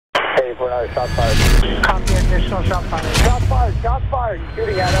for another shot fired. Copy, additional shot fired. Shot fired, shot fired. He's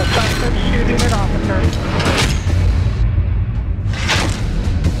shooting at us. Suspect shooting at officer.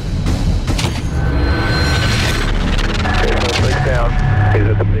 Breaks down. He's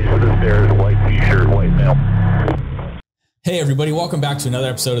at the base of the stairs, white t-shirt, white male. Hey everybody, welcome back to another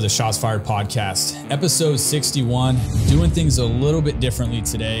episode of the Shots Fired podcast, episode 61, doing things a little bit differently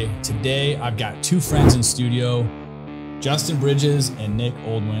today. Today, I've got two friends in studio, Justin Bridges and Nick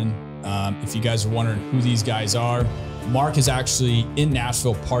Oldwin. If you guys are wondering who these guys are, Mark is actually in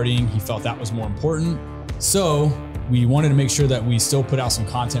Nashville partying. He felt that was more important. So we wanted to make sure that we still put out some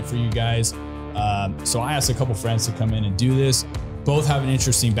content for you guys. So I asked a couple friends to come in and do this. Both have an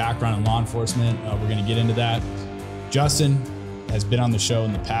interesting background in law enforcement. We're gonna get into that. Justin has been on the show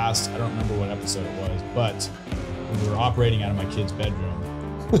in the past. I don't remember what episode it was, but we were operating out of my kid's bedroom.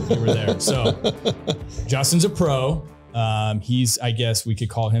 You were there. So Justin's a pro. He's, I guess we could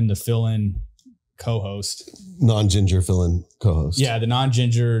call him the fill-in co-host. Non-ginger fill-in co-host. Yeah, the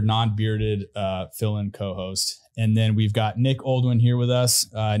non-ginger, non-bearded fill-in co-host. And then we've got Nick Oldwin here with us.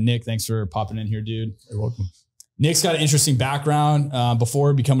 Nick, thanks for popping in here, dude. You're welcome. Nick's got an interesting background.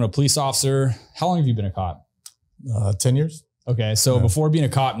 Before becoming a police officer, how long have you been a cop? 10 years. Okay. So before being a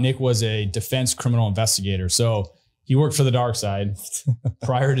cop, Nick was a defense criminal investigator. So he worked for the dark side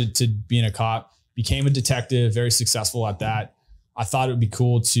prior to being a cop, became a detective, very successful at that. I thought it would be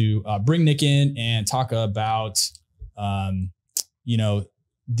cool to bring Nick in and talk about,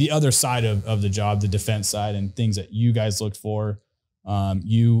 the other side of the job, the defense side, and things that you guys looked for. Was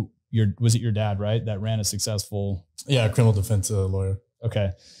it your dad, right? That ran a successful. Yeah. Criminal defense lawyer.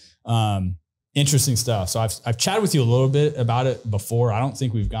 Okay. Interesting stuff. So I've chatted with you a little bit about it before. I don't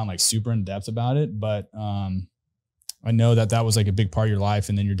think we've gone like super in depth about it, but I know that was like a big part of your life,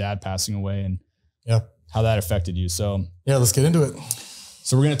 and then your dad passing away and how that affected you. So yeah, let's get into it.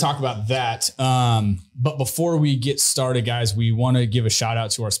 So we're going to talk about that. But before we get started, guys, we want to give a shout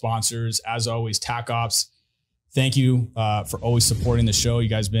out to our sponsors. As always, TAC Ops. Thank you for always supporting the show. You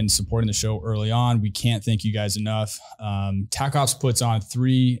guys have been supporting the show early on. We can't thank you guys enough. TAC Ops puts on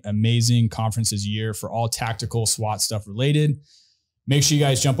 3 amazing conferences a year for all tactical SWAT stuff related. Make sure you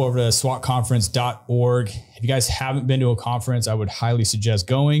guys jump over to swatconference.org. If you guys haven't been to a conference, I would highly suggest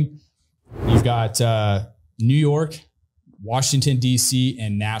going. You've got New York, Washington, D.C.,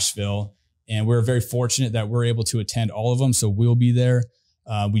 and Nashville. And we're very fortunate that we're able to attend all of them. So we'll be there.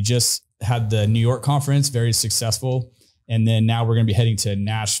 We just had the New York conference, very successful. And then now we're going to be heading to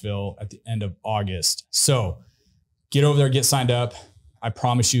Nashville at the end of August. So get over there, get signed up. I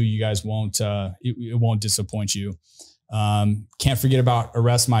promise you, you guys won't, it won't disappoint you. Can't forget about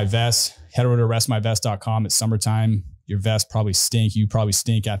Arrest My Vest. Head over to arrestmyvest.com. It's summertime. Your vest probably stink. You probably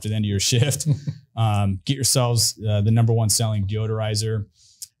stink after the end of your shift. Get yourselves the #1 selling deodorizer.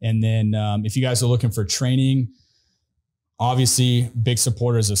 And then if you guys are looking for training, obviously, big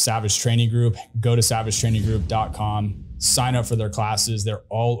supporters of Savage Training Group. Go to savagetraininggroup.com. Sign up for their classes. They're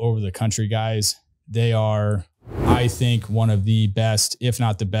all over the country, guys. They are, I think, one of the best, if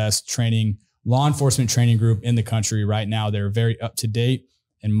not the best, law enforcement training group in the country right now. They're very up to date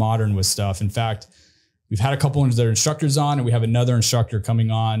and modern with stuff. In fact, we've had a couple of their instructors on, and we have another instructor coming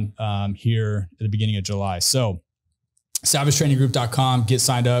on here at the beginning of July. So savagetraininggroup.com, get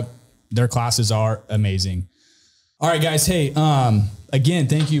signed up. Their classes are amazing. All right, guys. Hey, again,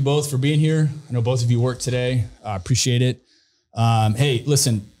 thank you both for being here. I know both of you work today. I appreciate it. Hey,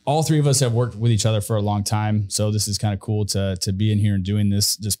 listen, all 3 of us have worked with each other for a long time. So this is kind of cool to be in here and doing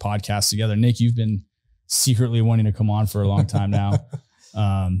this podcast together. Nick, you've been secretly wanting to come on for a long time now.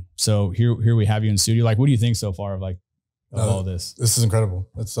 So here we have you in the studio. Like, what do you think so far of all this? This is incredible.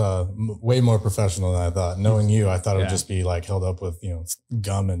 It's way more professional than I thought. Knowing you, I thought it would just be like held up with,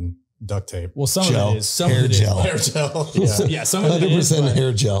 gum and duct tape. Well, some of it is. Some hair of it gel. is. Hair gel. Yeah, some of it is. 100%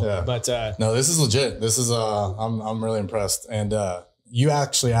 hair gel. Yeah. But No, this is legit. This is I'm really impressed. And you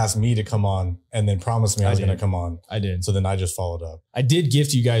actually asked me to come on and then promised me I was going to come on. I did. So then I just followed up. I did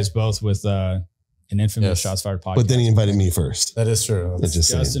gift you guys both with an infamous Shots Fired podcast. But then he invited me first. That is true.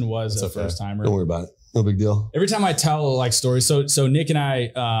 Justin was a first timer. Don't worry about it. No big deal. Every time I tell like stories, so Nick and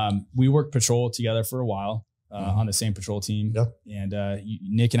I, we worked patrol together for a while. On the same patrol team. Yep. And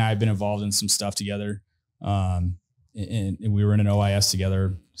Nick and I have been involved in some stuff together. And we were in an OIS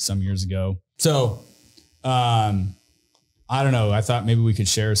together some years ago. So I don't know. I thought maybe we could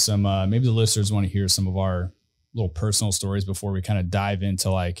share some, maybe the listeners want to hear some of our little personal stories before we kind of dive into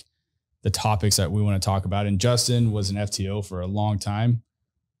like the topics that we want to talk about. And Justin was an FTO for a long time.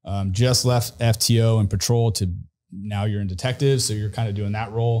 Just left FTO and patrol to now you're in detective. So you're kind of doing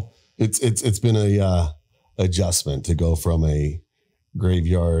that role. It's been a adjustment to go from a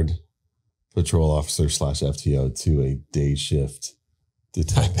graveyard patrol officer / FTO to a day shift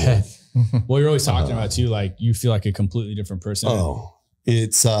detective. Well, you're always talking about too, like you feel like a completely different person. Oh,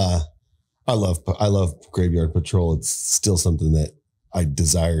 it's I love graveyard patrol. It's still something that I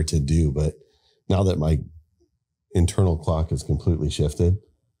desire to do, but now that my internal clock is completely shifted,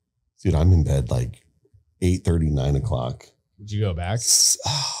 dude, I'm in bed like 8:30, 9 o'clock. Did you go back?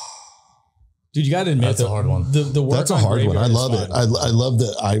 Dude, you got to admit that's a hard one. The work That's a hard one. I love it. I love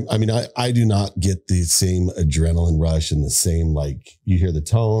that. I mean, I do not get the same adrenaline rush and the same, like you hear the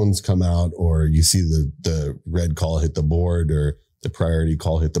tones come out or you see the red call hit the board or the priority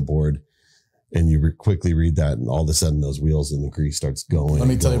call hit the board. And you quickly read that, and all of a sudden, those wheels and the grease starts going. Let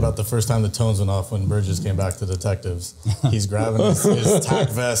me tell you about the first time the tones went off when Burgess came back to detectives. He's grabbing his tack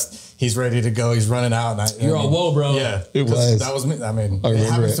vest. He's ready to go. He's running out. You're all, whoa, bro. Yeah, it was. That was me. I mean, it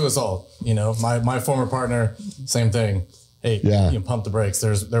happens to us all. You know, my former partner, same thing. Hey, you pump the brakes.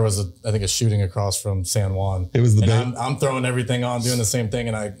 There was I think a shooting across from San Juan. It was the I'm throwing everything on, doing the same thing,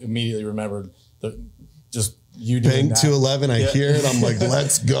 and I immediately remembered you doing Bank 211. I hear it. I'm like,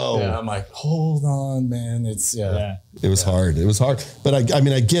 let's go. Yeah, I'm like, hold on, man. It was hard. It was hard. But I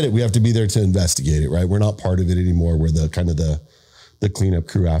mean, I get it. We have to be there to investigate it, right? We're not part of it anymore. We're the kind of the cleanup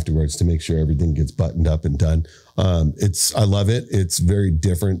crew afterwards to make sure everything gets buttoned up and done. I love it. It's very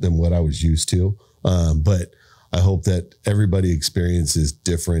different than what I was used to. But I hope that everybody experiences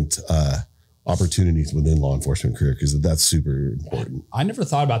different opportunities within law enforcement career, because that's super important. I never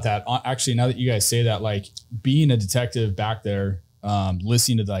thought about that. Actually, now that you guys say that, like being a detective back there,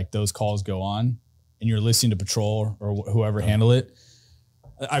 listening to like those calls go on and you're listening to patrol or whoever handle it.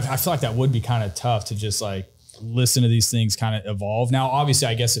 I feel like that would be kind of tough to just like listen to these things kind of evolve. Now, obviously,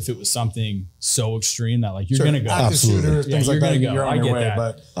 I guess if it was something so extreme that like you're going to go active shooter, things like that, you're on your way. That.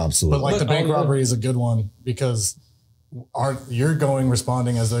 But absolutely, but like the bank robbery is a good one because you're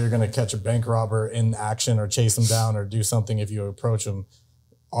responding as though you're going to catch a bank robber in action or chase them down or do something if you approach them.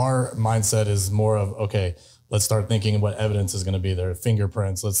 Our mindset is more of, okay, let's start thinking what evidence is going to be there.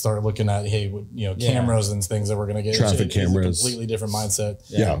 Fingerprints. Let's start looking at, cameras and things that we're going to get. Traffic cameras. It's a completely different mindset.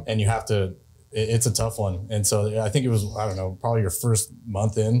 Yeah. And you have to, it's a tough one. And so I think it was, I don't know, probably your first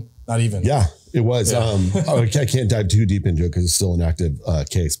month in, not even. Yeah, it was. Yeah. I can't dive too deep into it because it's still an active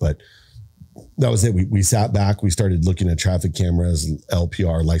case, but that was it. We sat back, we started looking at traffic cameras,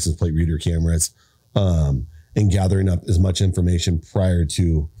 LPR, license plate reader cameras, and gathering up as much information prior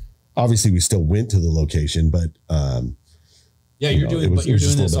to, obviously we still went to the location, but you're doing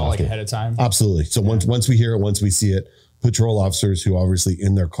this all like ahead of time. Absolutely. So once we hear it, once we see it, patrol officers who obviously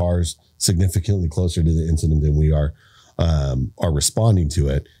in their cars significantly closer to the incident than we are responding to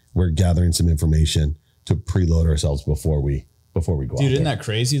it. We're gathering some information to preload ourselves before we go out. Dude, isn't that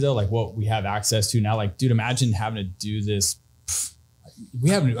crazy though? Like what we have access to now, like, dude, imagine having to do this.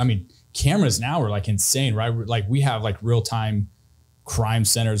 Cameras now are like insane, right? Like we have like real time crime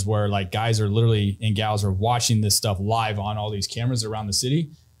centers where like guys are literally and gals are watching this stuff live on all these cameras around the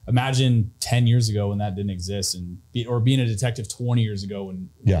city. Imagine 10 years ago when that didn't exist or being a detective 20 years ago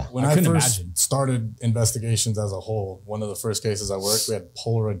when I first started investigations as a whole, one of the first cases I worked, we had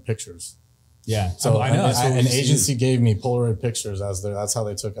Polaroid pictures. Yeah. So I know an agency gave me Polaroid pictures that's how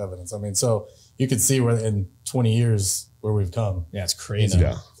they took evidence. I mean, so you could see where in 20 years where we've come. Yeah, it's crazy.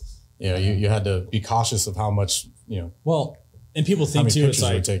 You had to be cautious of how much, Well, and people think too, it's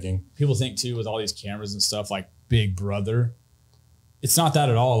like people think too with all these cameras and stuff like Big Brother. It's not that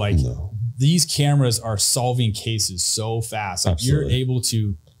at all. Like these cameras are solving cases so fast. Like you're able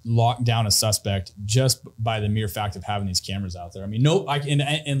to lock down a suspect just by the mere fact of having these cameras out there. I mean,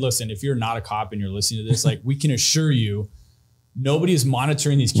 and listen, if you're not a cop and you're listening to this, like we can assure you, nobody is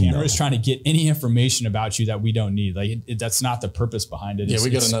monitoring these cameras trying to get any information about you that we don't need. Like that's not the purpose behind it. We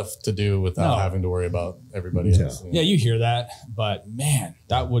got enough to do without having to worry about everybody else. Yeah, you hear that, but man,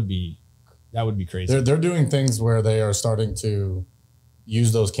 that would be crazy. They're doing things where they are starting to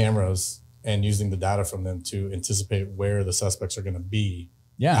use those cameras and using the data from them to anticipate where the suspects are going to be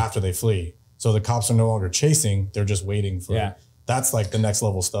after they flee. So the cops are no longer chasing; they're just waiting for. Yeah. That's like the next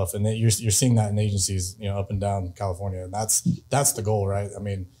level stuff, and you're seeing that in agencies, up and down California, and that's the goal, right? I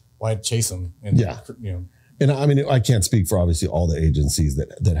mean, why chase them? And and I mean, I can't speak for obviously all the agencies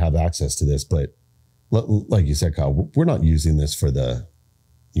that have access to this, but like you said, Kyle, we're not using this for the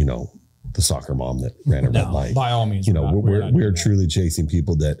soccer mom that ran a red light. By all means, we're truly chasing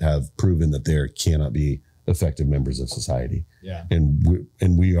people that have proven that they cannot be effective members of society. Yeah,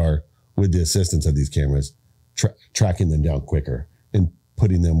 and we are, with the assistance of these cameras, tracking them down quicker and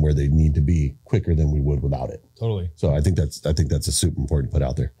putting them where they need to be quicker than we would without it. Totally. So I think that's a super important to put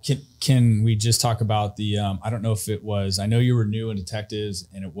out there. Can we just talk about the, I don't know if it was, I know you were new in detectives,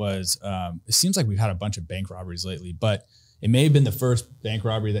 and it seems like we've had a bunch of bank robberies lately, but it may have been the first bank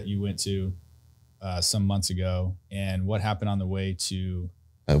robbery that you went to some months ago. And what happened on the way to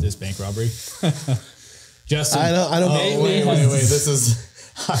this bank robbery? Justin, I don't. Wait. This is.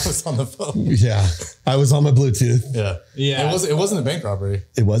 I was on the phone. Yeah, I was on my Bluetooth. Yeah. It wasn't a bank robbery.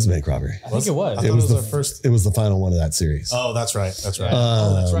 It was a bank robbery. I think it was. I thought it was our first. It was the final one of that series. Oh, that's right. That's right.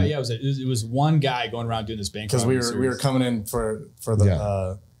 Yeah, it was one guy going around doing this bank because we were coming in for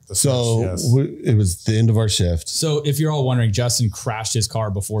the. So it was the end of our shift. So if you're all wondering, Justin crashed his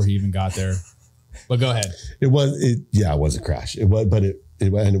car before he even got there. But go ahead. It was a crash. It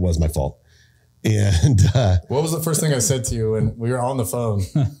was my fault. And what was the first thing I said to you when we were on the phone?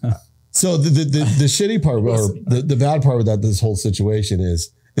 So the shitty part, or the bad part about this whole situation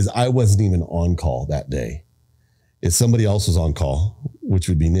is I wasn't even on call that day. If somebody else was on call, which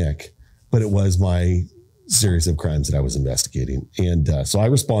would be Nick, but it was my series of crimes that I was investigating. And so I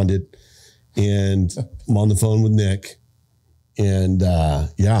responded, and I'm on the phone with Nick. And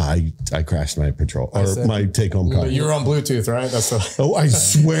I crashed my patrol my take home car. You were on Bluetooth, right? That's I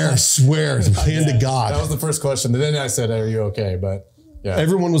swear, hand to God. That was the first question. And then I said, "Are you okay?" But yeah,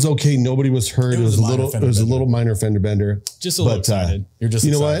 everyone was okay. Nobody was hurt. It was a little minor fender bender. Just a little excited. You're just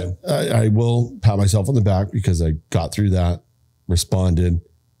excited. Know what? I will pat myself on the back because I got through that, responded,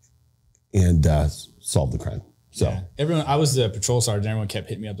 and solved the crime. So everyone, I was the patrol sergeant. Everyone kept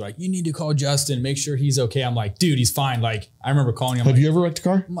hitting me up. They're like, "You need to call Justin, make sure he's okay." I'm like, "Dude, he's fine." Like, I remember calling him. Have you ever wrecked a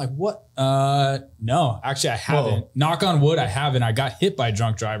car? I'm like, "What? No, actually, I haven't. Whoa. Knock on wood, I haven't. I got hit by a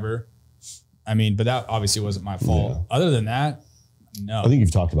drunk driver. I mean, but that obviously wasn't my fault. Yeah. Other than that, no. I think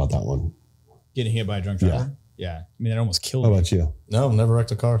you've talked about that one. Getting hit by a drunk driver. Yeah. I mean, that almost killed me. How about you? No, never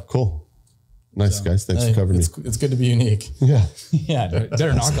wrecked a car. Cool. Nice, guys. Thanks for covering me. It's good to be unique. Yeah. Yeah.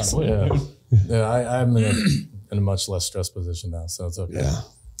 Better knock on wood. Yeah. I'm in a much less stressed position now, so it's okay.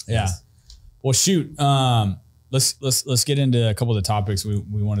 Yeah. Well, shoot. Let's get into a couple of the topics we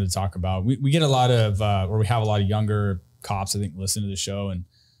wanted to talk about. We get a lot of, or we have a lot of younger cops, I think, listen to the show. And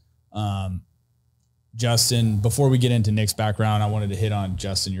Justin, before we get into Nick's background, I wanted to hit on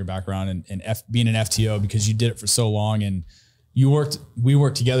Justin, your background and being an FTO, because you did it for so long, and we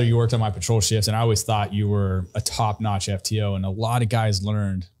worked together. You worked on my patrol shifts, and I always thought you were a top-notch FTO, and a lot of guys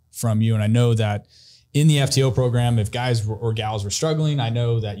learned from you. And I know that in the FTO program, if guys or gals were struggling, I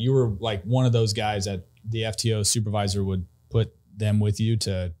know that you were like one of those guys that the FTO supervisor would put them with you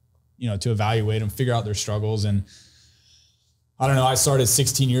to evaluate them, figure out their struggles. And I don't know, I started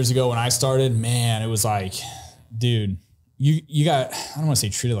 16 years ago. When I started, man, it was like, dude, you got, I don't want to say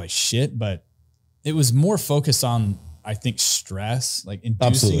treated like shit, but it was more focused on, I think, stress, like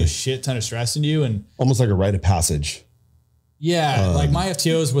inducing a shit ton of stress into you, and almost like a rite of passage. Yeah, like my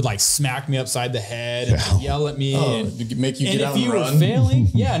FTOs would like smack me upside the head and yell at me and make you get out and run. Were failing,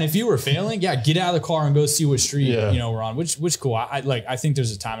 and if you were failing, get out of the car and go see what street we're on. Which cool. I think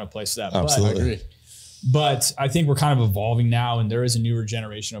there's a time and a place for that. Absolutely. I agree. But I think we're kind of evolving now, and there is a newer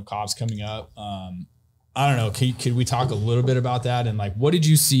generation of cops coming up. I don't know. Could we talk a little bit about that, and like what did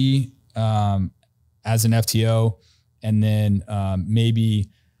you see as an FTO, and then maybe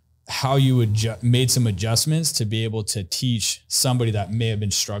how you would made some adjustments to be able to teach somebody that may have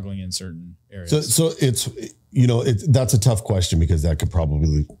been struggling in certain areas. So it's, that's a tough question, because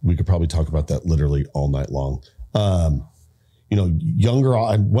we could probably talk about that literally all night long. Younger,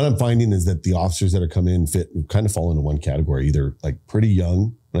 what I'm finding is that the officers that are coming in kind of fall into one category, either like pretty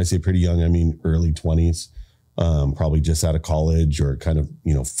young. When I say pretty young, I mean early 20s, probably just out of college, or kind of,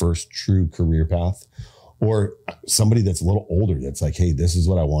 first true career path, or somebody that's a little older that's like, hey, this is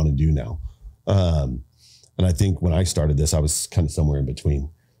what I want to do now. And I think when I started this, I was kind of somewhere in between.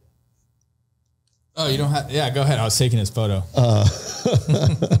 Oh, you don't have, go ahead. I was taking his photo.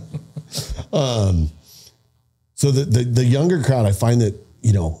 So the younger crowd, I find that,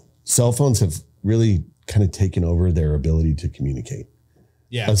 cell phones have really kind of taken over their ability to communicate.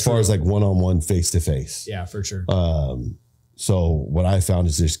 Yeah. As far as like one-on-one, face-to-face. Yeah, for sure. So what I found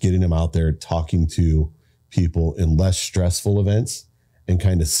is just getting them out there, talking to people in less stressful events, and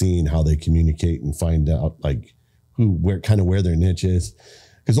kind of seeing how they communicate and find out like where their niche is.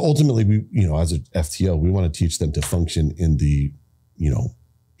 Because ultimately we, as an FTO, we want to teach them to function in the,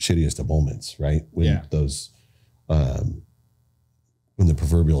 shittiest of moments, right? When those, when the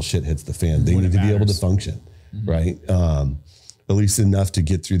proverbial shit hits the fan, they need to be able to function, right? At least enough to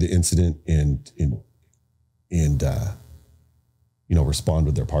get through the incident and respond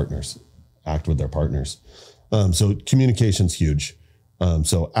with their partners, act with their partners. So communication's huge.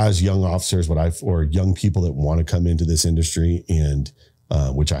 So as young officers, or young people that want to come into this industry, and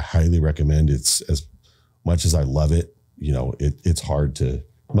which I highly recommend, it's as much as I love it, it's hard to,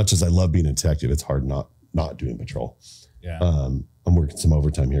 much as I love being a detective, it's hard not doing patrol. Yeah. I'm working some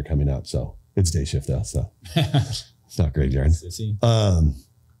overtime here coming up, so it's day shift though, so it's not graveyard.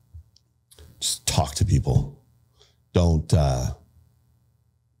 Just talk to people. Don't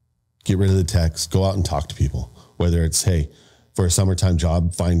get rid of the text. Go out and talk to people. Whether it's, hey, for a summertime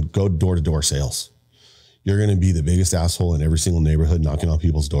job, go door-to-door sales. You're going to be the biggest asshole in every single neighborhood knocking on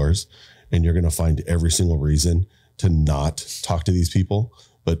people's doors, and you're going to find every single reason to not talk to these people,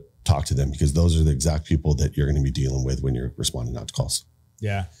 but talk to them, because those are the exact people that you're going to be dealing with when you're responding out to calls.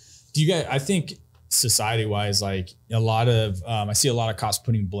 Yeah. Do you guys, I think society-wise, like a lot of, I see a lot of cops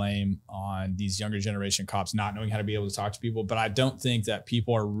putting blame on these younger generation cops not knowing how to be able to talk to people, but I don't think that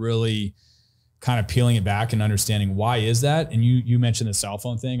people are really kind of peeling it back and understanding why is that. And you mentioned the cell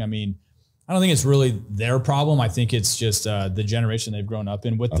phone thing. I mean, I don't think it's really their problem. I think it's just the generation they've grown up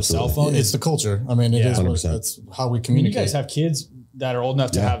in with the cell phone. It's the culture. I mean, it is. That's how we communicate. You guys have kids that are old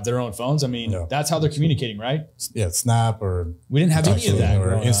enough to have their own phones. I mean, that's how they're communicating, right? Yeah, Snap, or we didn't have any of that,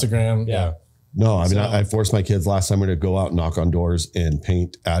 or Instagram. Yeah. No, I mean, I forced my kids last summer to go out and knock on doors and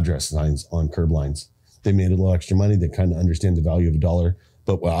paint address signs on curb lines. They made a little extra money. They kind of understand the value of $1.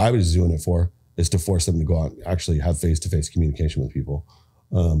 But what I was doing it for is to force them to go out and actually have face-to-face communication with people.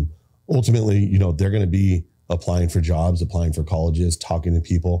 Ultimately, they're going to be applying for jobs, applying for colleges, talking to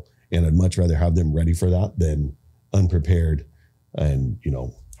people. And I'd much rather have them ready for that than unprepared and,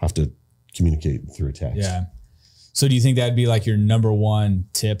 have to communicate through text. Yeah. So do you think that'd be like your number one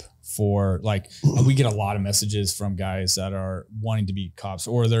tip for, like, we get a lot of messages from guys that are wanting to be cops,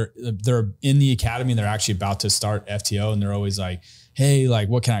 or they're in the academy and they're actually about to start FTO, and they're always like, hey, like,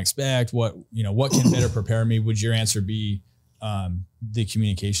 what can I expect? What can better prepare me? Would your answer be the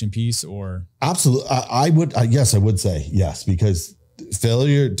communication piece? Or absolutely, yes, I would say yes, because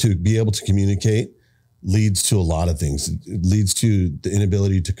failure to be able to communicate leads to a lot of things. It leads to the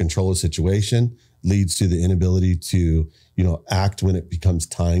inability to control a situation, leads to the inability to, act when it becomes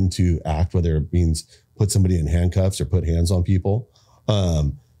time to act, whether it means put somebody in handcuffs or put hands on people.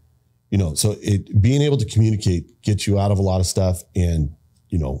 So being able to communicate gets you out of a lot of stuff. And,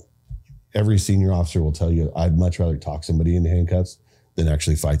 every senior officer will tell you, I'd much rather talk somebody into handcuffs than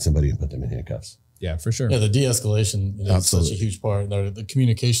actually fight somebody and put them in handcuffs. Yeah, for sure. Yeah, the de-escalation is such a huge part. The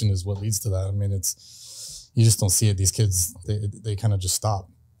communication is what leads to that. I mean, you just don't see it. These kids, they kind of just stop.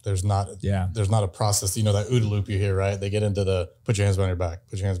 There's not a process, that OODA loop you hear, right? They get into the put your hands behind your back,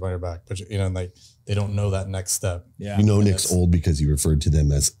 put your hands behind your back, and they don't know that next step. Yeah. Nick's old because he referred to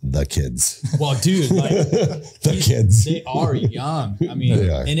them as the kids. Well, dude, like the kids, they are young. I mean,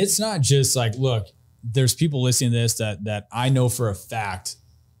 and it's not just like, look, there's people listening to this that I know for a fact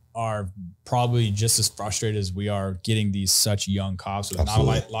are probably just as frustrated as we are getting these such young cops with not a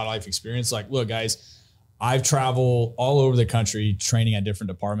lot of life experience. Like, look, guys, I've traveled all over the country training at different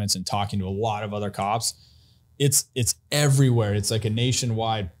departments and talking to a lot of other cops. It's everywhere. It's like a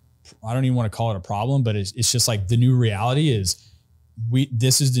nationwide, I don't even want to call it a problem, but it's just like the new reality is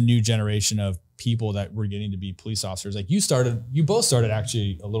this is the new generation of people that we're getting to be police officers. Like you both started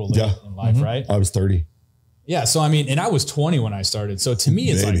actually a little late in life, right? I was 30. Yeah. So, I mean, and I was 20 when I started. So to me,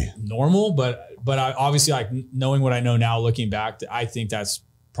 it's like normal, but I obviously, like, knowing what I know now, looking back, I think that's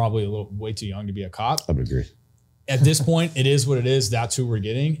probably a little way too young to be a cop. I would agree. At this point, it is what it is. That's who we're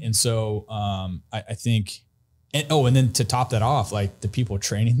getting. And so I think, and then to top that off, like, the people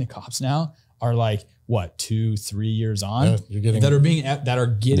training the cops now are like, what, 2-3 years on that are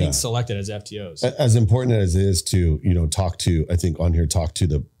getting selected as FTOs. As important as it is to, talk to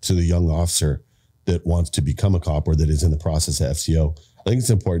the young officer that wants to become a cop or that is in the process of FTO. I think it's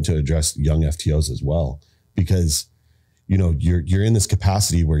important to address young FTOs as well, because you're in this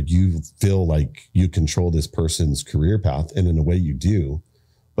capacity where you feel like you control this person's career path, and in a way you do.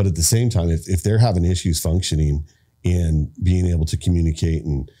 But at the same time, if they're having issues functioning and being able to communicate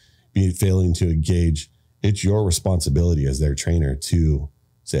and failing to engage, it's your responsibility as their trainer to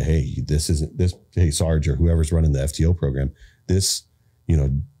say, hey, Sarge, or whoever's running the FTO program, this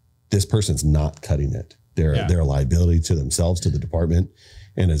person's not cutting it. They're a liability to themselves, to the department.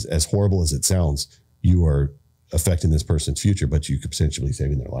 And as horrible as it sounds, you are affecting this person's future, but you could potentially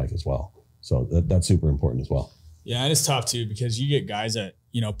saving their life as well. So that's super important as well. Yeah. And it's tough too, because you get guys that,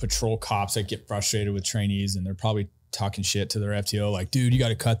 patrol cops that get frustrated with trainees, and they're probably talking shit to their FTO. Like, dude, you got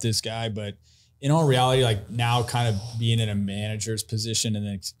to cut this guy. But in all reality, like, now kind of being in a manager's position and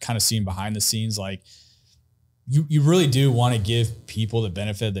then kind of seeing behind the scenes, like, you really do want to give people the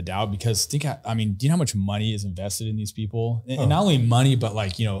benefit of the doubt, because I mean, do you know how much money is invested in these people? And not only money, but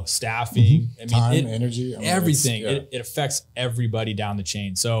like, you know, staffing, I mean, time, energy, everything. It affects everybody down the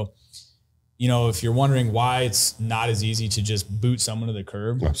chain. So, you know, if you're wondering why it's not as easy to just boot someone to the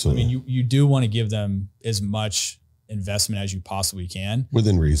curb, absolutely. I mean, you do want to give them as much investment as you possibly can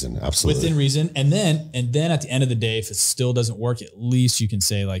within reason. Absolutely. Within reason. And then at the end of the day, if it still doesn't work, at least you can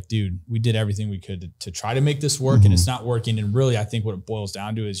say like, dude, we did everything we could to try to make this work and it's not working. And really, I think what it boils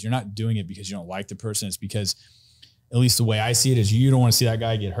down to is you're not doing it because you don't like the person. It's because, at least the way I see it, is you don't want to see that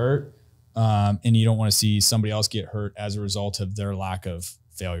guy get hurt. And you don't want to see somebody else get hurt as a result of their lack of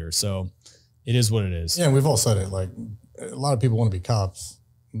failure. So it is what it is. Yeah. And we've all said it, like a lot of people want to be cops,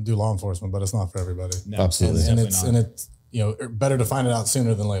 do law enforcement, but it's not for everybody. No, absolutely. And it's, you know, better to find it out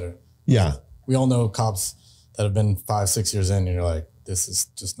sooner than later. Yeah. We all know cops that have been 5-6 years in and you're like, this is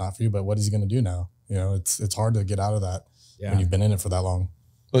just not for you, but what is he going to do now? You know, it's hard to get out of that when you've been in it for that long.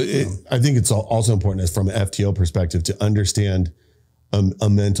 I think it's also important, as from an FTO perspective, to understand a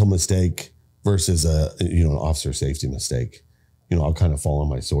mental mistake versus an officer safety mistake. You know, I'll kind of fall on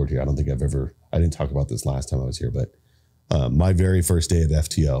my sword here. I don't think I didn't talk about this last time I was here, but my very first day of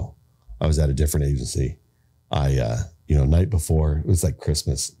FTO, I was at a different agency. Night before, it was like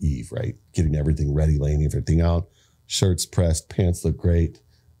Christmas Eve, right? Getting everything ready, laying everything out, shirts pressed, pants look great,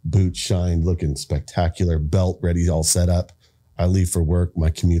 boots shined, looking spectacular, belt ready, all set up. I leave for work. My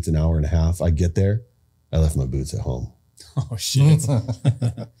commute's an hour and a half. I get there. I left my boots at home. Oh shit!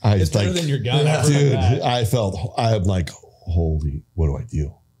 It's better than your gun, dude. I'm like, holy, what do I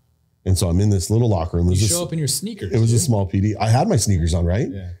do? And so I'm in this little locker room. You show up in your sneakers. It was a small PD. I had my sneakers on, right?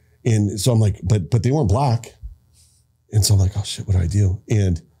 Yeah. And so I'm like, but they weren't black. And so I'm like, oh shit, what do I do?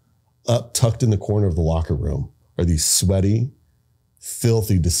 And up tucked in the corner of the locker room are these sweaty,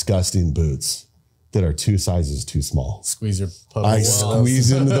 filthy, disgusting boots that are 2 sizes too small. Squeeze your puppy. I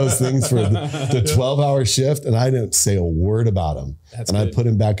squeeze into those things for the 12-hour shift, and I didn't say a word about them. I put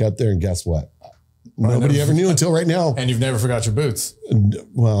them back up there, and guess what? Nobody ever knew until right now. And you've never forgot your boots.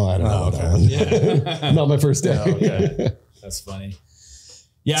 Well, I don't know. Okay. Yeah. Not my first day. Okay. That's funny.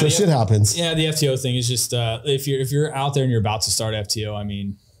 Yeah. So shit happens. Yeah. The FTO thing is just, if you're out there and you're about to start FTO, I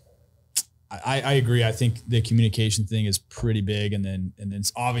mean, I agree. I think the communication thing is pretty big, and then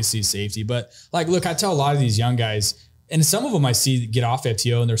it's obviously safety. But like, look, I tell a lot of these young guys, and some of them I see get off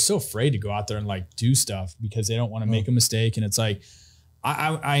FTO and they're so afraid to go out there and like do stuff because they don't want to make a mistake. And it's like,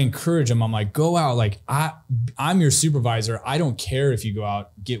 I encourage them. I'm like, go out. Like I'm your supervisor. I don't care if you go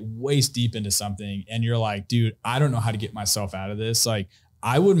out, get waist deep into something and you're like, dude, I don't know how to get myself out of this. Like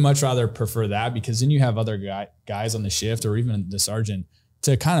I would much rather prefer that, because then you have other guys on the shift or even the sergeant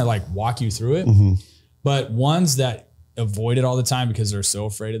to kind of like walk you through it. Mm-hmm. But ones that avoid it all the time because they're so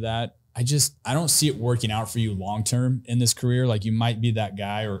afraid of that, I don't see it working out for you long-term in this career. Like you might be that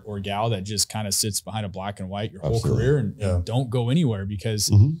guy or gal that just kind of sits behind a black and white your whole career and don't go anywhere,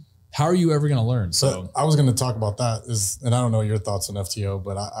 because how are you ever going to learn? So I was going to talk about that and I don't know your thoughts on FTO,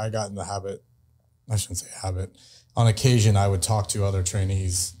 but I got in the habit, I shouldn't say habit. On occasion, I would talk to other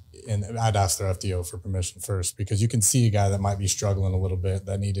trainees and I'd ask their FTO for permission first, because you can see a guy that might be struggling a little bit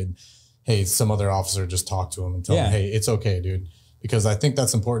that needed, hey, some other officer just talk to him and tell him, hey, it's okay, dude. Because I think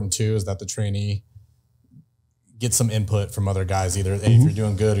that's important too, is that the trainee gets some input from other guys, either hey, if you're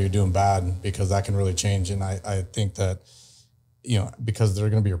doing good or you're doing bad, because that can really change. And I think that, because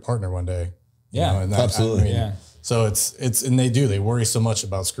they're going to be your partner one day. And that, absolutely. So and they worry so much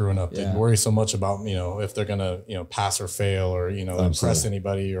about screwing up. They worry so much about, if they're going to, pass or fail or, impress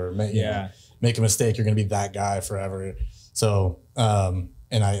anybody or make a mistake, you're going to be that guy forever. So,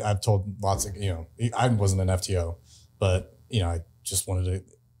 and I've told lots of, I wasn't an FTO, but, I just wanted to,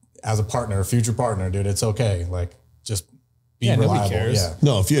 as a partner, a future partner, dude, it's okay. Like just be reliable. Nobody cares. Yeah.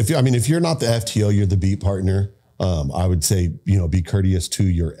 No, if you're not the FTO, you're the beat partner. I would say, be courteous to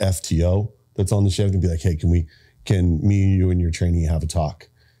your FTO that's on the shift and be like, hey, can me, you and your trainee have a talk?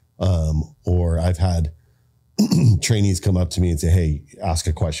 Or I've had trainees come up to me and say, hey, ask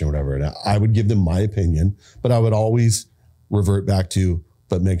a question or whatever. And I would give them my opinion, but I would always revert back to,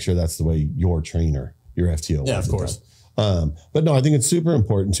 but make sure that's the way your trainer, your FTO. Yeah, of course. But no, I think it's super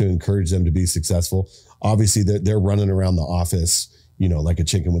important to encourage them to be successful. Obviously they're running around the office, like a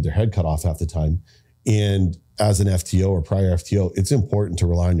chicken with their head cut off half the time. And as an FTO or prior FTO, it's important to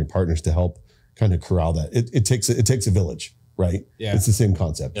rely on your partners to help kind of corral that. It takes a village, right? Yeah. It's the same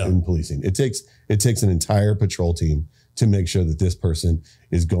concept in policing. It takes an entire patrol team to make sure that this person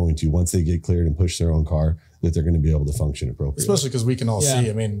is going to, once they get cleared and push their own car, that they're going to be able to function appropriately. Especially because we can all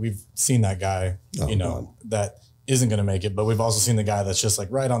see, we've seen that guy, that isn't going to make it, but we've also seen the guy that's just like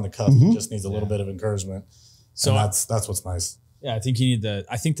right on the cusp. He just needs a little bit of encouragement. So that's what's nice. Yeah, I think you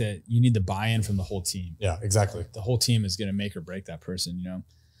need the buy-in from the whole team. Yeah, exactly. The whole team is going to make or break that person. You know,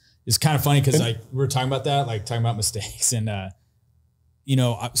 it's kind of funny because like we were talking about that, like talking about mistakes, and you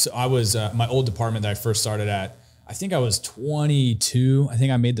know, so I was my old department that I first started at. I think I was 22. I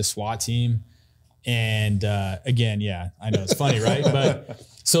think I made the SWAT team, and again, yeah, I know it's funny, right? But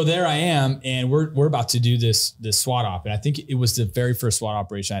so there I am, and we're about to do this SWAT op, and I think it was the very first SWAT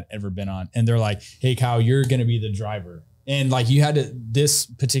operation I'd ever been on, and they're like, "Hey, Kyle, you're going to be the driver." And like you had to, this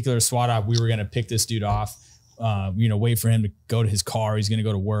particular SWAT op, we were going to pick this dude off, you know, wait for him to go to his car. He's going to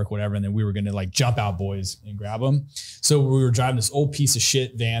go to work, whatever. And then we were going to like jump out, boys, and grab him. So we were driving this old piece of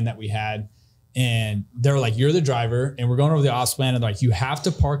shit van that we had. And they were like, you're the driver. And we're going over the ops plan. And like, you have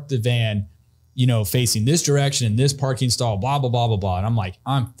to park the van, you know, facing this direction in this parking stall, blah, blah, blah, blah, blah. And I'm like,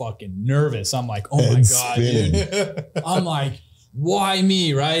 I'm fucking nervous. I'm like, oh my God, dude. I'm like, why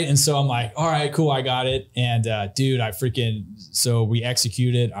me? Right. And so I'm like, all right, cool. I got it. And dude, so we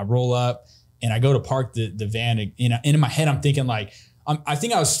execute it. I roll up and I go to park the van. And in my head, I'm thinking like, I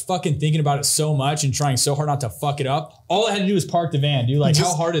think I was fucking thinking about it so much and trying so hard not to fuck it up. All I had to do was park the van, dude. Like,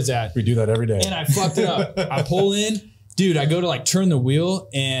 how hard is that? We do that every day. And I fucked it up. I pull in, dude, I go to like turn the wheel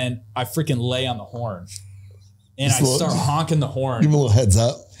and I freaking lay on the horn. And I start honking the horn. Give him a little heads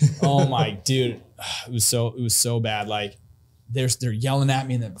up. Oh my, dude. It was so bad. Like, they're yelling at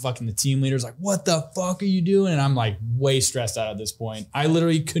me, and the team leader's like, what the fuck are you doing? And I'm like way stressed out at this point. I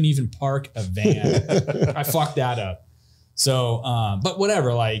literally couldn't even park a van. I fucked that up. So, but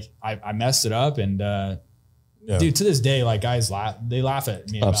whatever, like I messed it up, and dude, to this day, like guys laugh at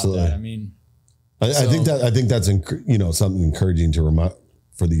me about that. I mean, I think that's something encouraging to remind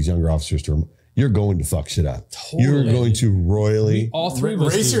for these younger officers to remember. You're going to fuck shit up. Totally. You're going to royally. All three of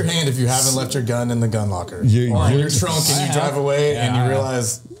us raise your hand if you haven't left your gun in the gun locker. You're in your trunk and you drive away and you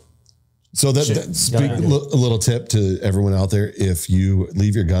realize. So a little tip to everyone out there: if you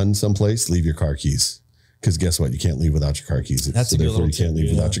leave your gun someplace, leave your car keys. Because guess what? You can't leave without your car keys. That's a good little tip. You can't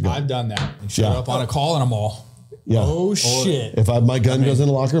leave without your gun. I've done that and showed up on a call in a mall. Yeah. Oh shit! If my gun goes in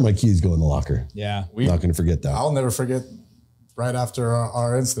the locker, my keys go in the locker. Yeah, I'm not going to forget that. I'll never forget. Right after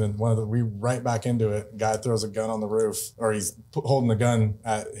our incident, we right back into it. Guy throws a gun on the roof, or he's holding the gun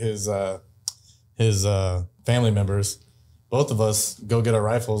at his family members. Both of us go get our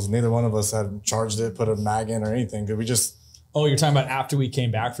rifles. Neither one of us had charged it, put a mag in, or anything. Because we just. Oh, you're talking about after we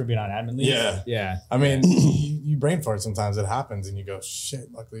came back from being on admin leave? Yeah, yeah. I mean, you brain fart sometimes. It happens, and you go,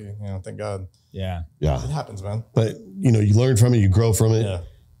 "Shit!" Luckily, thank God. Yeah, it happens, man. But you learn from it, you grow from it. Yeah.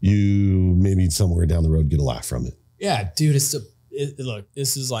 You maybe somewhere down the road get a laugh from it. Yeah, dude, look,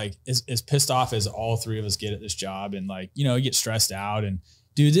 this is like as pissed off as all three of us get at this job, and like, you get stressed out, and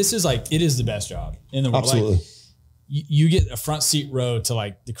dude, this is like, it is the best job in the world. Absolutely. Like, you get a front seat row to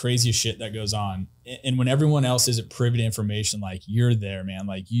like the craziest shit that goes on. And when everyone else isn't privy to information, like you're there, man,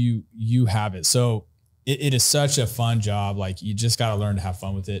 like you have it. So it is such a fun job. Like you just got to learn to have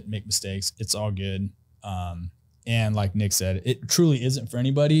fun with it, make mistakes. It's all good. And like Nick said, it truly isn't for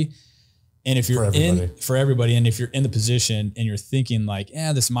anybody. And if you're for everybody, and if you're in the position and you're thinking like,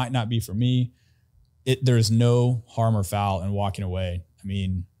 this might not be for me, there's no harm or foul in walking away. I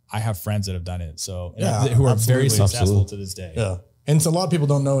mean, I have friends that have done it. So who are very successful to this day. Yeah. And so a lot of people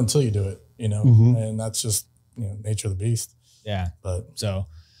don't know until you do it, and that's just, nature of the beast. Yeah.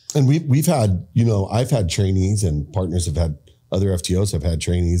 And we've had, I've had trainees, and partners have had, other FTOs have had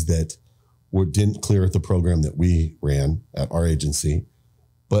trainees that didn't clear the program that we ran at our agency,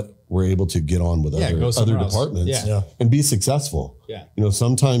 but were able to get on with other departments and be successful. Yeah.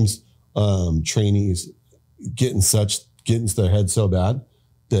 Sometimes trainees get into their head so bad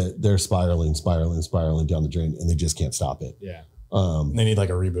that they're spiraling down the drain, and they just can't stop it. Yeah. They need like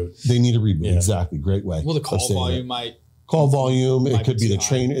a reboot. They need a reboot. Yeah. Exactly. Great way. Well, the call volume call volume. It could be the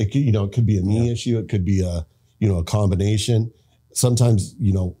trainer. It could be a me issue. It could be a combination. Sometimes,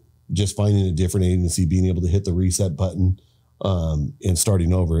 just finding a different agency, being able to hit the reset button, and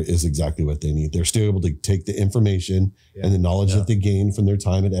starting over is exactly what they need. They're still able to take the information and the knowledge that they gain from their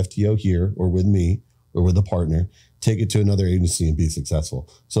time at FTO here or with me or with a partner, take it to another agency and be successful.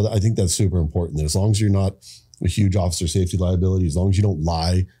 So I think that's super important. That as long as you're not a huge officer safety liability, as long as you don't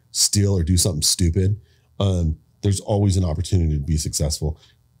lie, steal, or do something stupid, there's always an opportunity to be successful.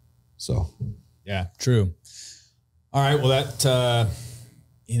 So. Yeah, true. All right. Well, that,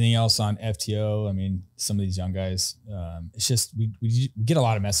 anything else on FTO? I mean, some of these young guys, it's just, we get a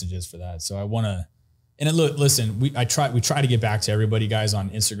lot of messages for that. So I want to, and listen, we try to get back to everybody, guys, on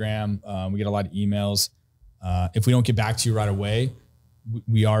Instagram. We get a lot of emails. If we don't get back to you right away,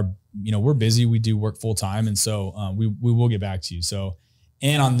 we are, we're busy. We do work full time. And so, we will get back to you. So,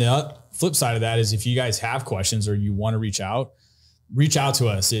 and on the flip side of that is if you guys have questions or you want to reach out to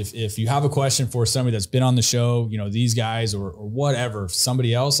us. If you have a question for somebody that's been on the show, you know, these guys or whatever,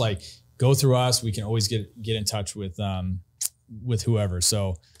 somebody else, like go through us. We can always get in touch with whoever.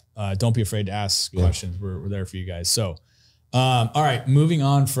 So don't be afraid to ask questions. We're there for you guys. So, all right, moving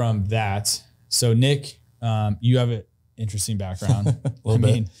on from that. So Nick, you have an interesting background.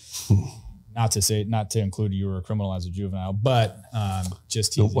 Not to include you were a criminal as a juvenile, but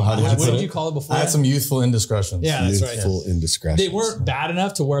just teasing. What did you call it before? I had some youthful indiscretions. Yeah, that's right. Youthful indiscretions. They weren't bad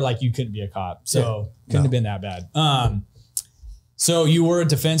enough to where like you couldn't be a cop. So couldn't have been that bad. So you were a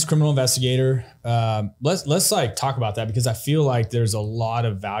defense criminal investigator. Let's like talk about that because I feel like there's a lot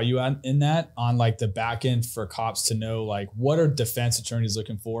of value in that on like the back end for cops to know like what are defense attorneys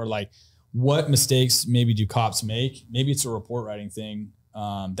looking for? Like what mistakes maybe do cops make? Maybe it's a report writing thing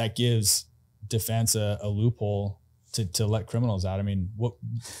that gives defense a loophole to let criminals out. I mean, what,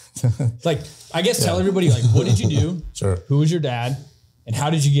 like, I guess tell everybody, like, what did you do? Sure. Who was your dad? And how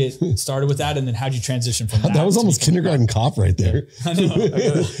did you get started with that? And then how did you transition from that? That was almost kindergarten cop right there. I know.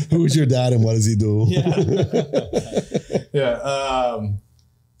 Who was your dad and what does he do?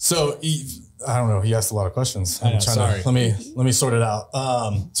 So I don't know. He asked a lot of questions. I know, sorry. Let me sort it out.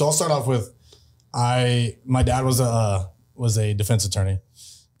 So I'll start off with, my dad was a defense attorney.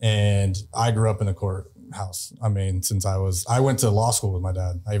 And I grew up in a courthouse. I mean, I went to law school with my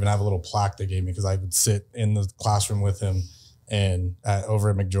dad. I even have a little plaque they gave me because I would sit in the classroom with him and over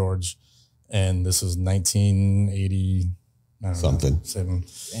at McGeorge. And this was 1980, something.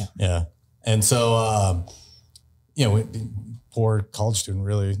 Yeah. And so, poor college student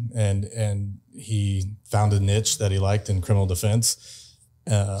really. And he found a niche that he liked in criminal defense.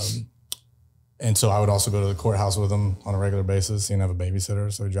 And so I would also go to the courthouse with him on a regular basis. He didn't have a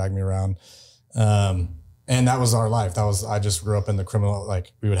babysitter, so he dragged me around. And that was our life. I just grew up in the criminal,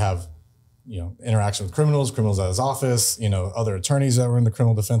 like we would have, interaction with criminals at his office, other attorneys that were in the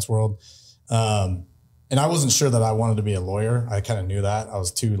criminal defense world. And I wasn't sure that I wanted to be a lawyer. I kind of knew that. I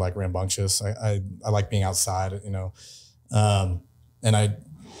was too like rambunctious. I like being outside, and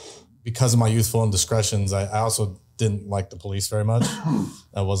because of my youthful indiscretions, I also didn't like the police very much.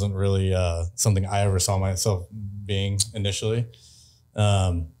 That wasn't really something I ever saw myself being initially.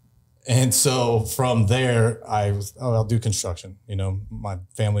 And so from there, I'll do construction. My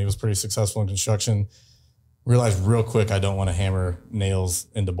family was pretty successful in construction. Realized real quick I don't want to hammer nails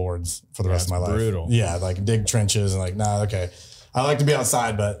into boards for the rest of my life. Brutal. Yeah, like dig trenches and like, nah, okay. I like to be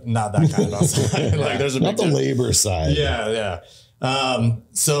outside, but not that kind of outside. Like there's not the labor side. Yeah.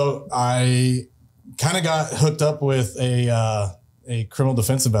 So I kind of got hooked up with a criminal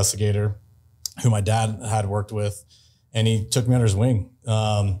defense investigator who my dad had worked with, and he took me under his wing.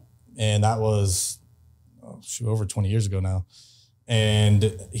 And that was over 20 years ago now. And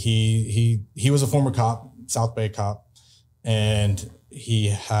he was a former cop, South Bay cop, and he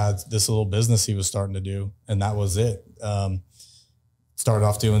had this little business he was starting to do, and that was it. Started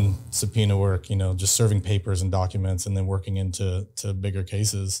off doing subpoena work, just serving papers and documents, and then working into bigger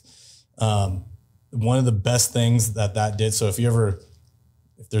cases. One of the best things that did. So if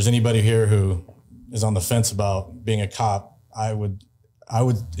there's anybody here who is on the fence about being a cop, I would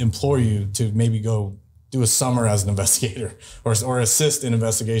implore you to maybe go do a summer as an investigator or assist in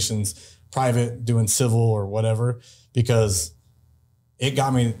investigations, private, doing civil or whatever, because it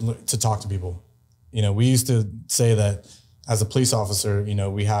got me to talk to people. We used to say that as a police officer,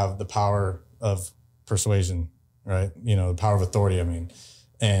 we have the power of persuasion, right? The power of authority, I mean.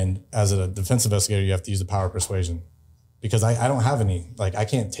 And as a defense investigator, you have to use the power of persuasion, because I don't have any, like, I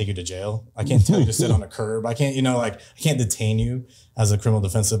can't take you to jail. I can't tell you to sit on a curb. I can't, I can't detain you as a criminal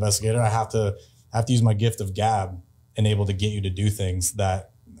defense investigator. I have to use my gift of gab and able to get you to do things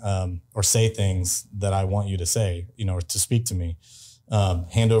that, or say things that I want you to say, or to speak to me.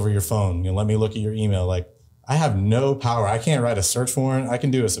 Hand over your phone, let me look at your email. Like, I have no power. I can't write a search warrant. I can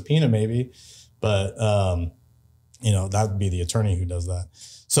do a subpoena maybe, but, that would be the attorney who does that.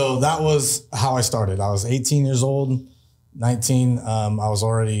 So that was how I started. I was 18 years old, 19. I was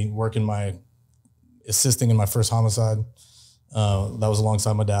already assisting in my first homicide. That was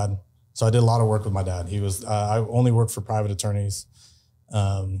alongside my dad. So I did a lot of work with my dad. I only worked for private attorneys.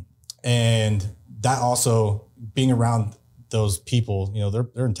 And that also, being around those people,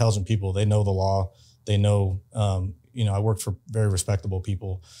 they're intelligent people. They know the law. They know, I worked for very respectable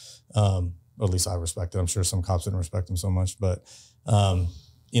people. Or at least I respect it. I'm sure some cops didn't respect them so much, but, and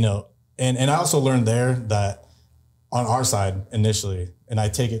I also learned there that on our side initially, and I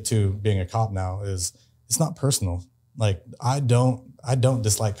take it to being a cop now, is it's not personal. Like I don't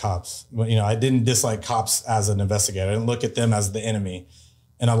dislike cops. I didn't dislike cops as an investigator. I didn't look at them as the enemy.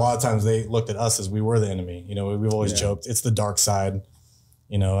 And a lot of times they looked at us as we were the enemy. You know, we've always joked, it's the dark side,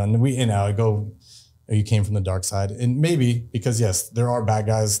 you know, and we, you know, I go, you came from the dark side. And maybe because, yes, there are bad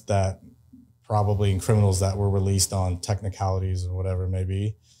guys that probably and criminals that were released on technicalities or whatever it may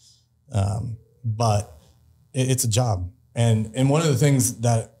be. But it's a job. And one of the things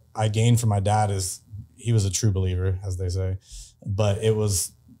that I gained from my dad is he was a true believer, as they say, but it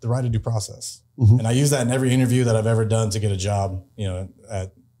was the right to due process. Mm-hmm. And I use that in every interview that I've ever done to get a job, you know,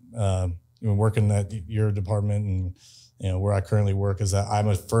 at working at your department and, you know, where I currently work, is that I'm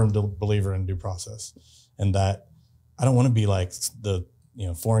a firm believer in due process, and that I don't want to be like the, you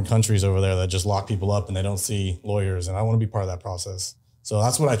know, foreign countries over there that just lock people up and they don't see lawyers. And I want to be part of that process. So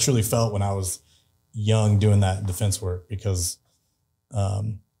that's what I truly felt when I was young doing that defense work, because,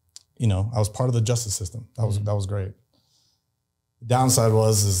 you know, I was part of the justice system. That was great. The downside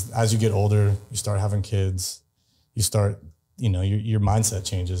is as you get older, you start having kids, you start, you know, your mindset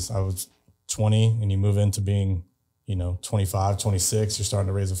changes. I was 20 and you move into being, you know, 25, 26, you're starting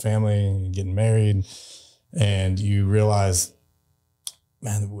to raise a family and you're getting married, and you realize,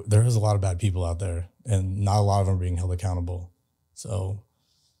 man, there is a lot of bad people out there and not a lot of them are being held accountable. So,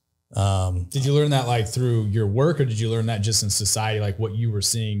 did you learn that like through your work, or did you learn that just in society, like what you were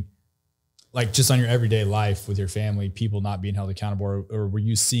seeing, like just on your everyday life with your family, people not being held accountable, or were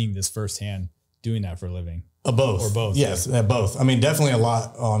you seeing this firsthand doing that for a living? Both. Or both. Yes, both. I mean, definitely a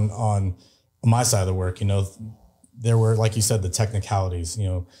lot on my side of the work. You know, there were, like you said, the technicalities. You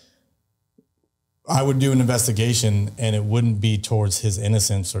know, I would do an investigation and it wouldn't be towards his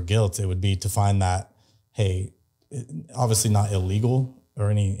innocence or guilt. It would be to find that, hey, obviously not illegal or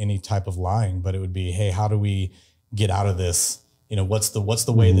any type of lying, but it would be, hey, how do we get out of this? You know, what's the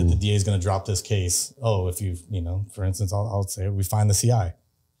way that the DA is going to drop this case? Oh, if you know, for instance, I'll say we find the CI.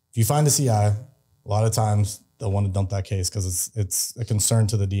 If you find the CI, a lot of times they'll want to dump that case because it's a concern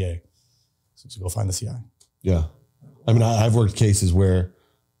to the DA. So just go find the CI. Yeah. I mean, I've worked cases where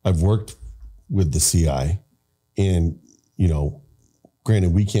I've worked with the CI, and, you know,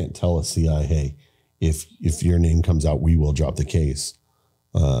 granted, we can't tell a CI, hey, if your name comes out, we will drop the case,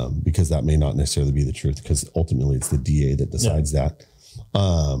 because that may not necessarily be the truth, because ultimately it's the DA that decides that.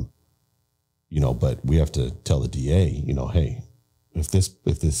 You know, but we have to tell the DA, you know, hey, if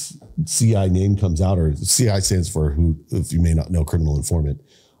this CI name comes out, or CI stands for who, if you may not know, criminal informant,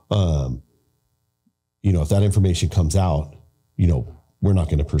 you know, if that information comes out, you know, we're not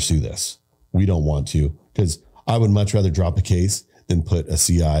going to pursue this. We don't want to, because I would much rather drop a case than put a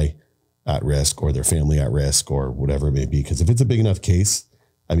CI at risk or their family at risk or whatever it may be. Because if it's a big enough case,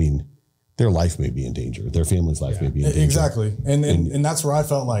 I mean, their life may be in danger. Their family's life may be in danger. Exactly. And that's where I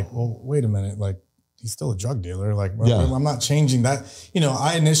felt like, well, wait a minute, like, he's still a drug dealer. Like, I'm not changing that. You know,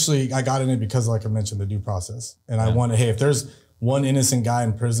 I got in it because, like I mentioned, the due process. And I wanted, hey, if there's one innocent guy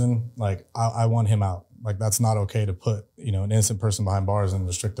in prison, like, I want him out. Like, that's not okay to put, you know, an innocent person behind bars and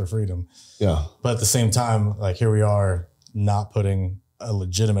restrict their freedom. Yeah. But at the same time, like, here we are not putting a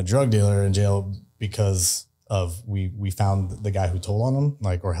legitimate drug dealer in jail because of we found the guy who told on him,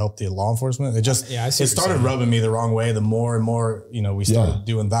 like, or helped the law enforcement. It just, it started rubbing me the wrong way. The more and more, you know, we started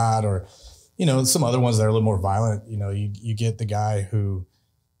doing that, or, you know, some other ones that are a little more violent. You know, you get the guy who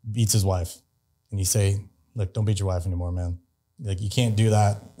beats his wife and you say, look, don't beat your wife anymore, man. Like, you can't do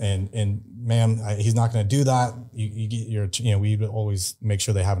that. And ma'am, he's not going to do that. You get your, you know, we always make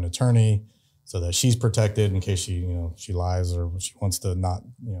sure they have an attorney so that she's protected in case she, you know, she lies or she wants to not,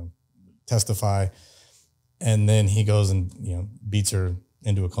 you know, testify. And then he goes and, you know, beats her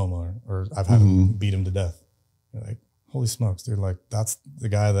into a coma, or I've had him beat him to death. You're like, holy smokes, dude. Like, that's the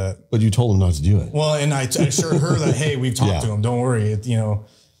guy that. But you told him not to do it. Well, and I assured her that, hey, we've talked to him. Don't worry. You know,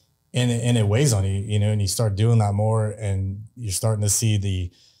 and it weighs on you, you know, and you start doing that more, and you're starting to see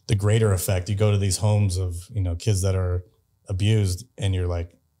the greater effect. You go to these homes of, you know, kids that are abused, and you're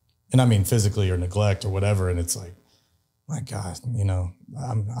like, and I mean physically or neglect or whatever, and it's like, my God, you know,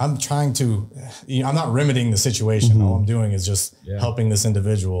 I'm trying to, you know, I'm not remedying the situation. All I'm doing is just helping this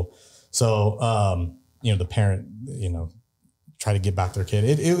individual. So, you know, the parent, you know, try to get back their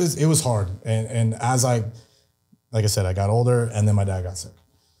kid. It was hard, and as like I said, I got older, and then my dad got sick.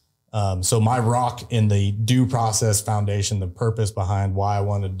 So my rock in the due process foundation, the purpose behind why I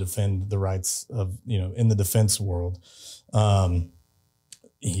wanted to defend the rights of, you know, in the defense world,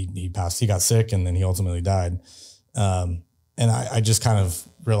 he passed, he got sick, and then he ultimately died. And I just kind of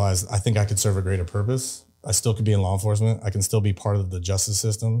realized, I think I could serve a greater purpose. I still could be in law enforcement. I can still be part of the justice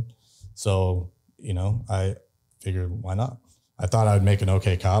system. So, you know, I figured, why not? I thought I would make an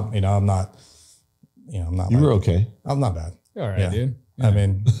okay cop. You know, I'm not. You were okay. I'm not bad. You're all right, dude. I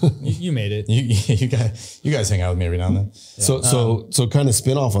mean, you made it. You guys hang out with me every now and then. So kind of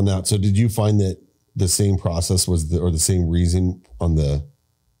spin off on that. So did you find that the same process was the same reason on the,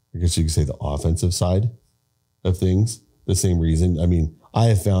 I guess you could say the offensive side of things, the same reason? I mean, I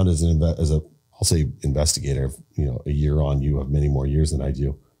have found as I'll say investigator, a year on, you have many more years than I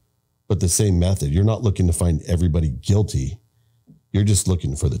do, but the same method. You're not looking to find everybody guilty. You're just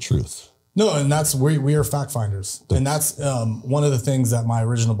looking for the truth. No, and that's we are fact finders, and that's one of the things that my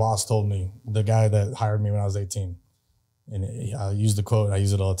original boss told me. The guy that hired me when I was 18, and I use the quote. I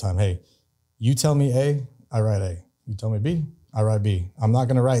use it all the time. Hey, you tell me A, I write A. You tell me B, I write B. I'm not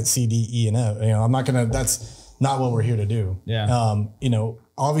going to write C, D, E, and F. I'm not going to. That's not what we're here to do. Yeah.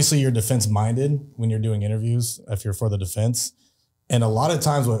 Obviously you're defense minded when you're doing interviews. If you're for the defense, and a lot of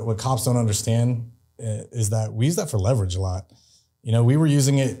times what cops don't understand is that we use that for leverage a lot. We were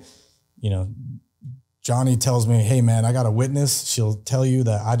using it. Johnny tells me, hey man, I got a witness. She'll tell you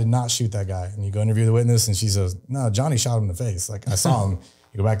that I did not shoot that guy. And you go interview the witness and she says, no, Johnny shot him in the face. Like I saw him.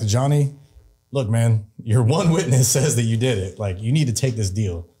 You go back to Johnny. Look, man, your one witness says that you did it. Like you need to take this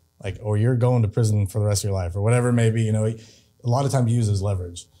deal, or you're going to prison for the rest of your life or whatever it may be. A lot of times you use as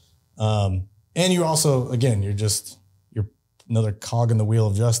leverage. And you also, again, you're another cog in the wheel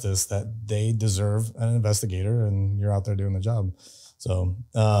of justice that they deserve an investigator and you're out there doing the job. So,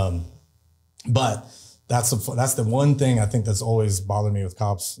 but that's the one thing I think that's always bothered me with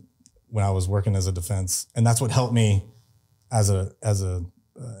cops when I was working as a defense. And that's what helped me as a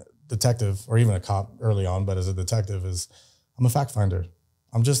detective or even a cop early on, but as a detective is I'm a fact finder.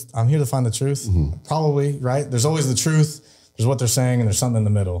 I'm here to find the truth. Mm-hmm. Probably, right? There's always the truth. There's what they're saying and there's something in the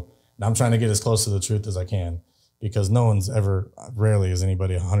middle. And I'm trying to get as close to the truth as I can because rarely is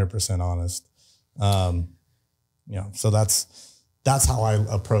anybody 100% honest. So that's how I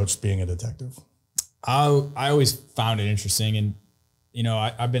approached being a detective. I always found it interesting. And,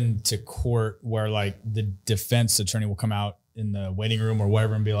 I've been to court where the defense attorney will come out in the waiting room or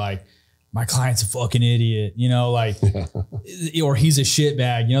whatever and be like, my client's a fucking idiot, or he's a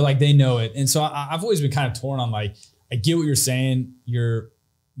shitbag, they know it. And so I've always been kind of torn on I get what you're saying. You're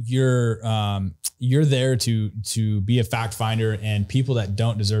there to be a fact finder, and people that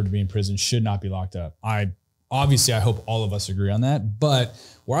don't deserve to be in prison should not be locked up. I hope all of us agree on that. But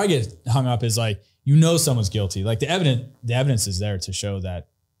where I get hung up is someone's guilty. The evidence is there to show that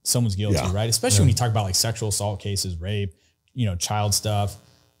someone's guilty, right? Especially when you talk about sexual assault cases, rape, child stuff,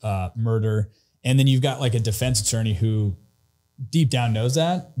 murder. And then you've got a defense attorney who deep down knows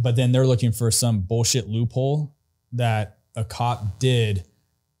that, but then they're looking for some bullshit loophole that a cop did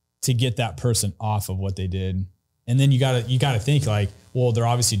to get that person off of what they did. And then you gotta think well, they're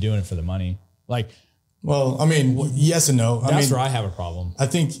obviously doing it for the money. Well, I mean, yes and no. That's where I have a problem. I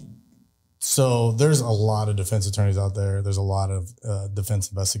think so. There's a lot of defense attorneys out there. There's a lot of defense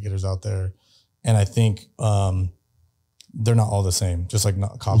investigators out there. And I think they're not all the same, just like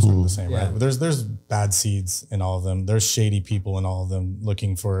cops are the same, right? There's bad seeds in all of them. There's shady people in all of them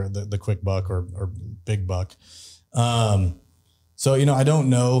looking for the quick buck or big buck. So, I don't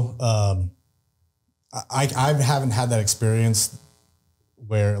know. I haven't had that experience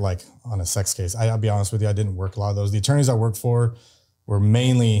where on a sex case, I'll be honest with you, I didn't work a lot of those. The attorneys I worked for were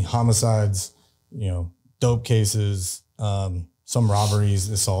mainly homicides, dope cases, some robberies,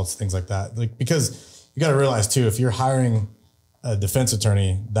 assaults, things like that. Because you got to realize too, if you're hiring a defense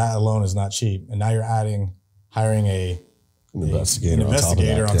attorney, that alone is not cheap. And now you're hiring an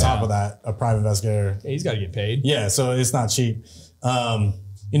investigator on top of that, a private investigator. Yeah, he's got to get paid. Yeah. So it's not cheap. I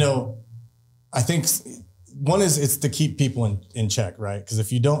think one is it's to keep people in check, right? Because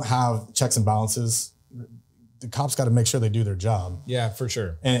if you don't have checks and balances, the cops got to make sure they do their job. Yeah, for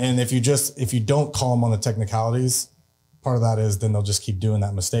sure. And if you don't call them on the technicalities, part of that is then they'll just keep doing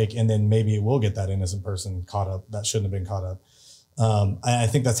that mistake. And then maybe it will get that innocent person caught up that shouldn't have been caught up. I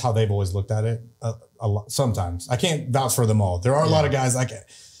think that's how they've always looked at it a lot. Sometimes I can't vouch for them all. There are a lot of guys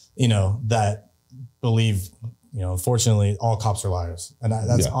that believe, unfortunately all cops are liars. And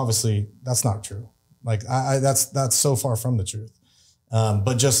that's obviously, that's not true. That's so far from the truth.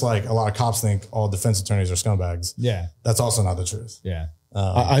 But just like a lot of cops think all defense attorneys are scumbags. Yeah. That's also not the truth. Yeah.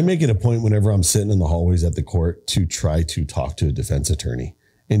 I make it a point whenever I'm sitting in the hallways at the court to try to talk to a defense attorney.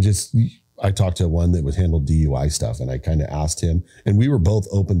 And I talked to one that would handle DUI stuff, and I kind of asked him, and we were both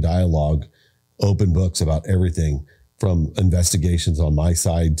open dialogue, open books about everything from investigations on my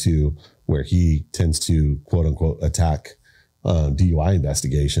side to where he tends to quote unquote attack DUI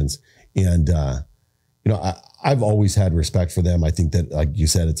investigations. And, I've always had respect for them. I think that, like you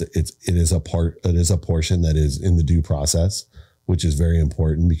said, it is a portion that is in the due process, which is very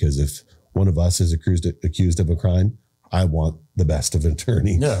important, because if one of us is accused of a crime, I want the best of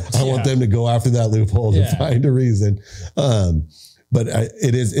attorney. Yeah. I want them to go after that loophole to find a reason. But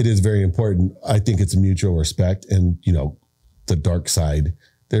it is very important. I think it's a mutual respect, and the dark side.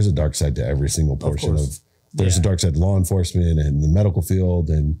 There's a dark side to every single portion of. There's a dark side to law enforcement and the medical field,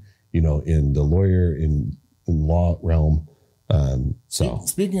 and in the lawyer in law realm. So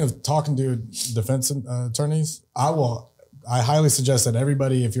speaking of talking to defense attorneys, I highly suggest that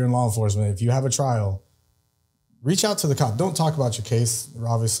everybody, if you're in law enforcement, if you have a trial, reach out to the cop. Don't talk about your case,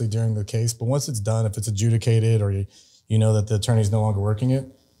 obviously, during the case, but once it's done, if it's adjudicated or you know that the attorney's no longer working it,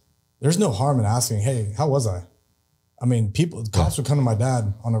 there's no harm in asking, hey, how was I? I mean, cops would come to my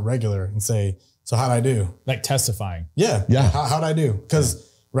dad on a regular and say, so how'd I do? Like testifying. Yeah. Yeah. How'd I do? Because,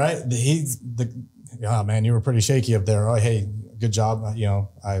 right, man, you were pretty shaky up there. Oh, hey, good job.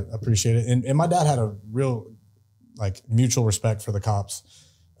 I appreciate it. And my dad had a real mutual respect for the cops.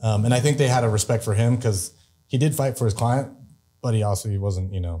 And I think they had a respect for him because he did fight for his client, but he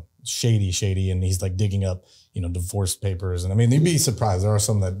wasn't, shady. And he's digging up, divorce papers. And I mean, you'd be surprised. There are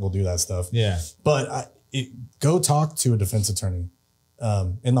some that will do that stuff. Yeah. But go talk to a defense attorney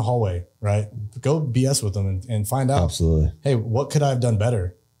in the hallway, right? Go BS with them and find out. Absolutely. Hey, what could I have done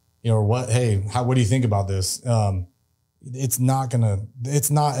better? Or what do you think about this? It's not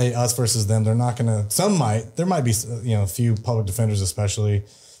a us versus them. They're not gonna, there might be, a few public defenders, especially,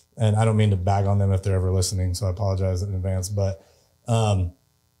 and I don't mean to bag on them if they're ever listening. So I apologize in advance, but,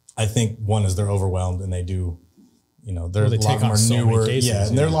 I think one is they're overwhelmed and they do, they're a lot more newer.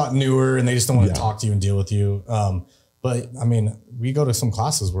 And they're a lot newer and they just don't want to talk to you and deal with you. But I mean, we go to some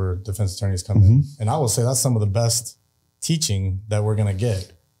classes where defense attorneys come in, and I will say that's some of the best teaching that we're going to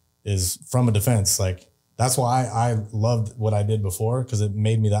get is from a defense. That's why I loved what I did before, because it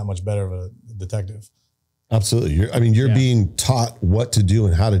made me that much better of a detective. Absolutely. You're being taught what to do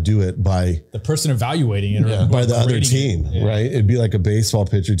and how to do it by the person evaluating it, by the other team, right? It'd be like a baseball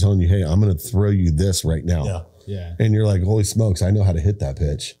pitcher telling you, hey, I'm going to throw you this right now. Yeah. Yeah. And you're like, holy smokes, I know how to hit that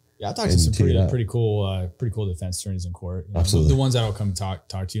pitch. Yeah, I talked to some pretty cool defense attorneys in court. Absolutely. The ones that will come talk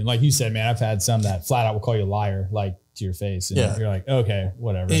to you. And like you said, man, I've had some that flat out will call you a liar, to your face. And you're like, okay,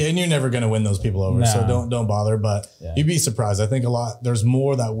 whatever. Yeah, and you're never going to win those people over. No. So don't bother. But you'd be surprised. I think there's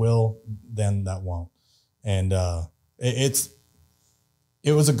more that will than that won't. And it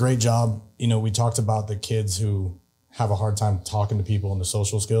was a great job. We talked about the kids who have a hard time talking to people and the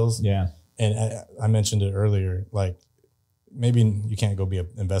social skills. Yeah. And I mentioned it earlier, maybe you can't go be an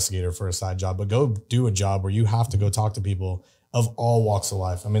investigator for a side job, but go do a job where you have to go talk to people of all walks of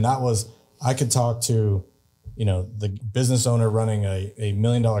life. I mean, I could talk to, the business owner running a $1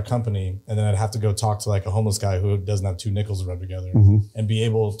 million company, and then I'd have to go talk to a homeless guy who doesn't have two nickels to rub together and be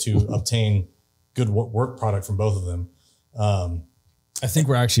able to obtain good work product from both of them. I think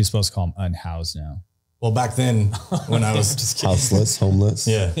we're actually supposed to call them unhoused now. Well, back then when I was just houseless, homeless.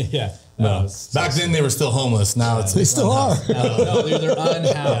 Yeah. Yeah. No. Back then they were still homeless. Now they still unhoused. are. No, they're unhoused.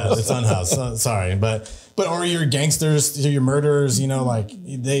 Yeah, it's unhoused. Sorry. But or your gangsters, your murderers, you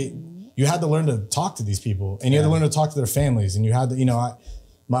had to learn to talk to these people, and you had to learn to talk to their families, and you had to,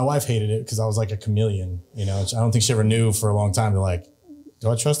 my wife hated it because I was like a chameleon, I don't think she ever knew for a long time to do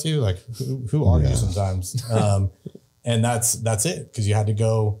I trust you? Who are you sometimes? And that's it. Cause you had to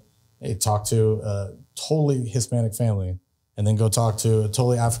go talk to a totally Hispanic family and then go talk to a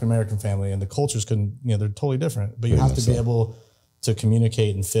totally African-American family, and the cultures they're totally different, but you have to be able to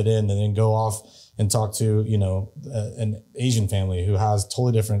communicate and fit in, and then go off and talk to, an Asian family who has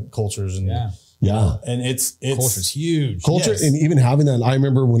totally different cultures. And and it's culture's huge. Culture. Yes. And even having that, I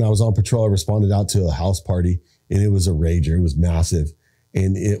remember when I was on patrol, I responded out to a house party, and it was a rager. It was massive.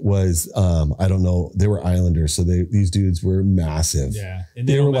 And it was, I don't know, they were Islanders. So these dudes were massive. Yeah. And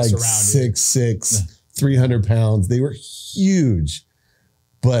they were 6'6", 300 pounds. They were huge,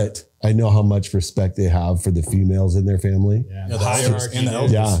 but I know how much respect they have for the females in their family. Yeah. The hierarchy and the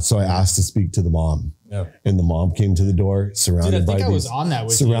elders. Yeah. So I asked to speak to the mom. Yeah. And the mom came to the door surrounded by these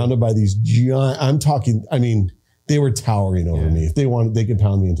giant, they were towering over me. If they wanted, they could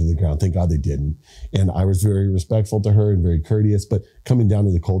pound me into the ground. Thank God they didn't. And I was very respectful to her and very courteous, but coming down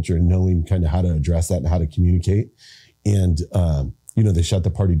to the culture and knowing kind of how to address that and how to communicate. And, they shut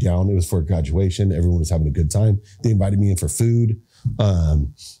the party down. It was for graduation. Everyone was having a good time. They invited me in for food. So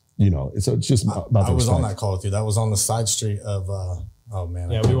it's just about the I was respect. on that call with you. That was on the side street of, oh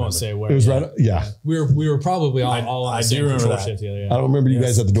man. Yeah, we won't say where. It was right. Yeah. We were probably all on the same control shift together. Yeah. I don't remember you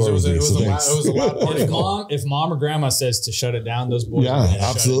guys at the door. It was a loud party. If mom or grandma says to shut it down, those boys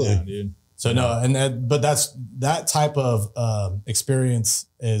absolutely. Shut it down, dude. So no, but that type of experience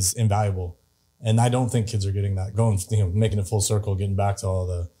is invaluable. And I don't think kids are getting that, making it full circle, getting back to all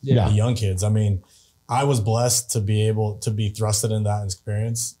the young kids. I was blessed to be able to be thrusted in that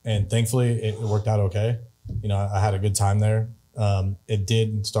experience. And thankfully it worked out okay. You know, I had a good time there. It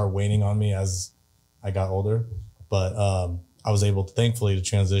did start waning on me as I got older, but I was able to, thankfully, to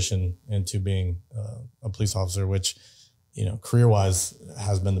transition into being a police officer, which, you know, career-wise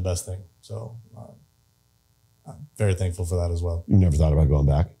has been the best thing. So I'm very thankful for that as well. You never thought about going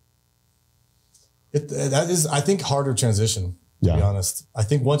back? That is, I think, harder transition, to be honest. I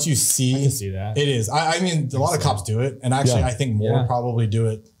think once you see, I can see that. It is. I mean, a lot of cops do it. And actually, I think more probably do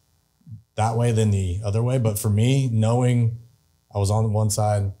it that way than the other way. But for me, knowing I was on one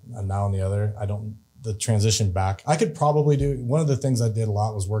side and now on the other, the transition back, I could probably do. One of the things I did a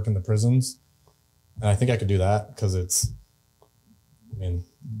lot was work in the prisons. And I think I could do that because I mean,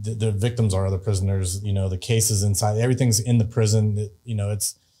 the victims are the prisoners, you know, the cases inside, everything's in the prison. You know,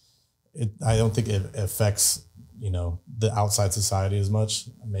 I don't think it affects, you know, the outside society as much.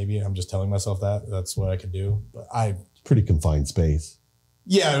 Maybe I'm just telling myself that's what I could do, but pretty confined space.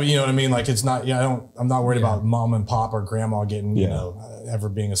 Yeah. You know what I mean? Like it's not, I'm not worried about mom and pop or grandma getting, you know, ever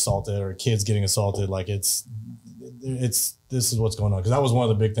being assaulted or kids getting assaulted. Like this is what's going on. Cause that was one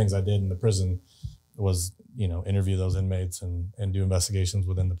of the big things I did in the prison was, you know, interview those inmates and do investigations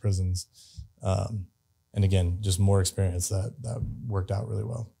within the prisons. And again, just more experience that worked out really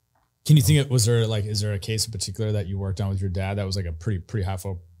well. Can you think is there a case in particular that you worked on with your dad that was like a pretty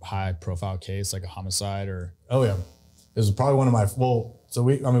high profile case, like a homicide or? Oh yeah. It was probably one of my,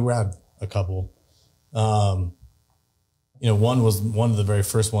 we had a couple, you know, one was one of the very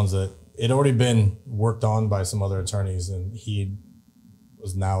first ones that it had already been worked on by some other attorneys and he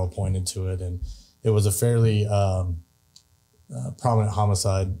was now appointed to it. And it was a fairly prominent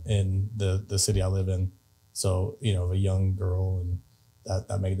homicide in the city I live in. So, you know, a young girl and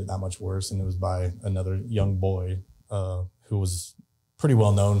that made it that much worse. And it was by another young boy who was pretty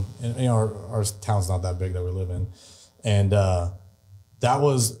well known. And you know, our town's not that big that we live in. And that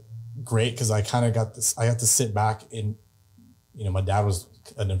was great because I kind of got to sit back and, you know, my dad was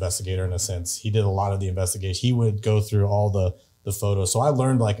an investigator in a sense. He did a lot of the investigation. He would go through all the photos. So I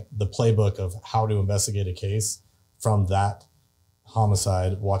learned like the playbook of how to investigate a case from that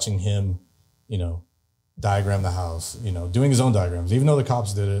homicide, watching him, you know, diagram the house, you know, doing his own diagrams, even though the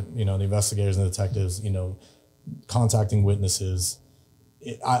cops did it, you know, the investigators and the detectives, you know, contacting witnesses.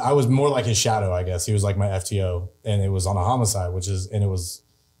 I was more like his shadow, I guess. He was like my FTO and it was on a homicide, and it was,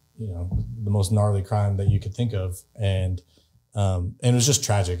 you know, the most gnarly crime that you could think of. And it was just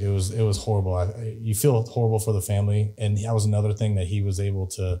tragic. It was horrible. You feel horrible for the family. And that was another thing that he was able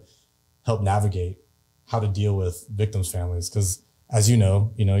to help navigate how to deal with victims' families. Cause as you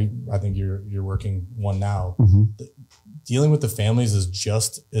know, I think you're working one now. Mm-hmm. Dealing with the families is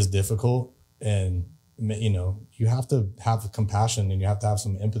just as difficult. And, you know, you have to have compassion and you have to have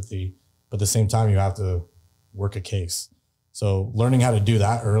some empathy, but at the same time, you have to work a case. So learning how to do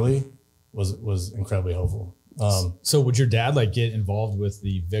that early was incredibly helpful. So would your dad like get involved with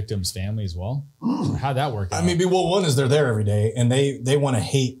the victim's family as well? How'd that work out? I mean, one is they're there every day and they want to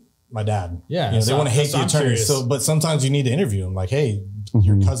hate my dad. Yeah. You know, they want to hate the attorney. So, but sometimes you need to interview him like, hey,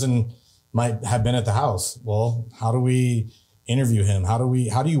 your cousin might have been at the house. Well, how do we interview him? How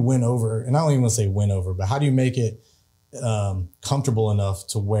do you win over? And I don't even want to say win over, but how do you make it comfortable enough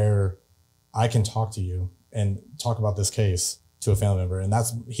to where I can talk to you and talk about this case to a family member? And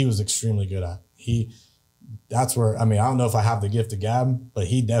he was extremely good at. That's where, I mean, I don't know if I have the gift of gab, but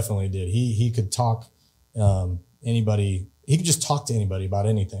he definitely did. He could talk anybody. He could just talk to anybody about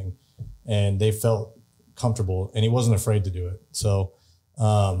anything and they felt comfortable and he wasn't afraid to do it. So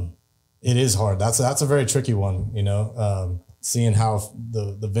it is hard. That's a very tricky one, you know, seeing how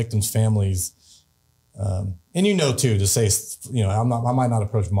the victims' families, and you know, too, to say, you know, I might not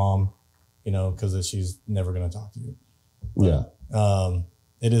approach mom, you know, because she's never going to talk to you. But,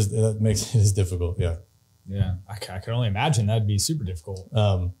 it is difficult. Yeah. Yeah. I can only imagine that'd be super difficult.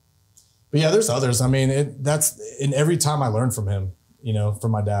 But yeah, there's others. I mean, that's in every time I learned from him, you know,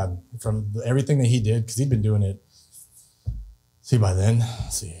 from my dad, from everything that he did, because he'd been doing it. See, by then,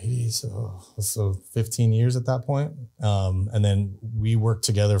 80, so 15 years at that point. And then we worked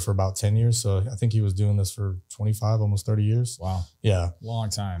together for about 10 years. So I think he was doing this for 25, almost 30 years. Wow. Yeah. Long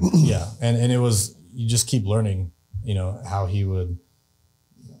time. Yeah. And it was, you just keep learning, you know, how he would,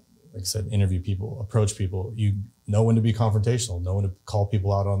 like I said, interview people, approach people. You know when to be confrontational, know when to call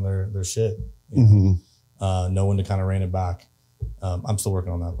people out on their shit, you know when to kind of rein it back. I'm still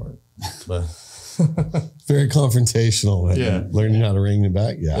working on that part, but very confrontational. Yeah. Learning how to rein it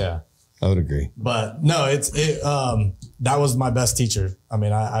back. Yeah. I would agree. But no, that was my best teacher. I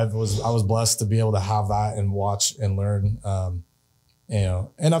mean, I was blessed to be able to have that and watch and learn, you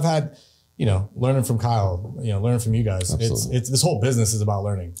know, and I've had, learning from Kyle, learning from you guys. Absolutely. It's this whole business is about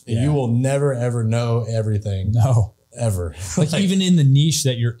learning. Yeah. You will never, ever know everything. No. Ever. Like even in the niche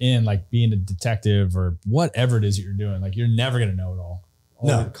that you're in, like being a detective or whatever it is that you're doing, like you're never going to know it all.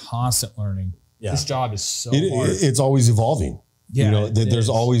 No. Constant learning. Yeah. This job is so hard. It's always evolving. Yeah, There's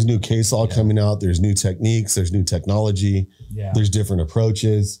always new case law coming out. There's new techniques. There's new technology. Yeah. There's different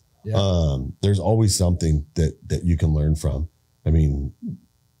approaches. Yeah. There's always something that you can learn from. I mean,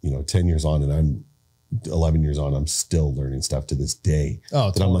 10 years on and I'm 11 years on, I'm still learning stuff to this day.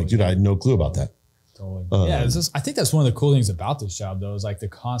 Oh, that I'm like, dude, I had no clue about that. Totally. Yeah. I think that's one of the cool things about this job though, is like the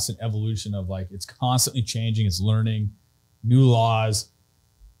constant evolution of like, it's constantly changing. It's learning new laws.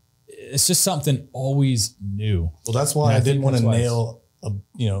 It's just something always new. Well, that's why I didn't want to nail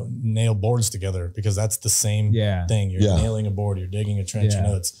boards together, because that's the same thing. You're nailing a board, you're digging a trench.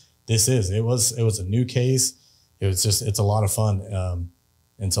 It was a new case. It's a lot of fun.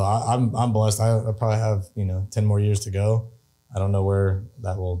 And so I'm blessed. I probably have, 10 more years to go. I don't know where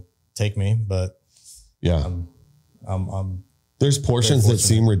that will take me, but I'm there's portions that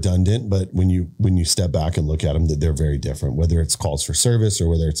seem redundant, but when you step back and look at them, that they're very different, whether it's calls for service or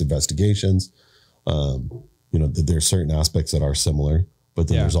whether it's investigations. There's certain aspects that are similar, but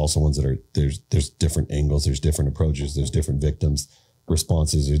then there's also ones that are, there's different angles, there's different approaches, there's different victims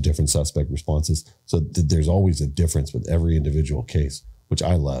responses, there's different suspect responses. So there's always a difference with every individual case, which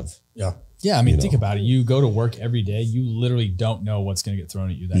I love. Yeah. Yeah. I mean, think about it. You go to work every day. You literally don't know what's going to get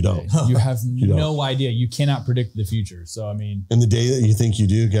thrown at you that day. You have no idea. You cannot predict the future. So, I mean. And the day that you think you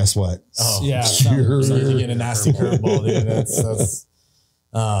do, guess what? Oh, yeah. You're getting a nasty curveball, dude.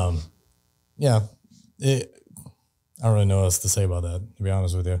 I don't really know what else to say about that, to be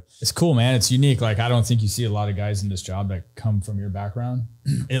honest with you. It's cool, man. It's unique. Like, I don't think you see a lot of guys in this job that come from your background.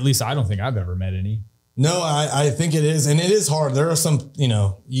 At least I don't think I've ever met any. No, I think it is. And it is hard. There are some, you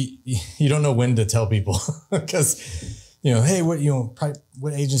don't know when to tell people because, hey, what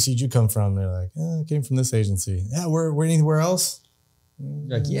agency did you come from? They're like, I came from this agency. Yeah. We're anywhere else?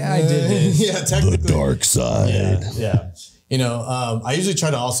 Like, yeah, I did. Yeah. Technically. The dark side. Yeah. I usually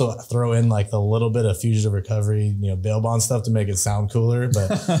try to also throw in like the little bit of fugitive recovery, bail bond stuff to make it sound cooler, but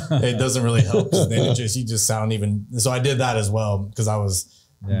it doesn't really help. You just sound even. So I did that as well because I was,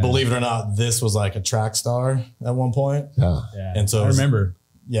 believe it or not, this was like a track star at one point. Yeah. And so I remember.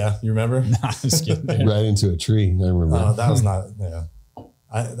 Yeah. You remember? Nah, I'm just kidding. Right into a tree. I remember. That was not, that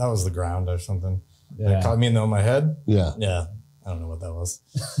was the ground or something. Yeah. It caught me on my head. Yeah. Yeah. I don't know what that was,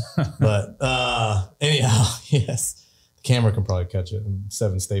 but anyhow, yes. Camera can probably catch it.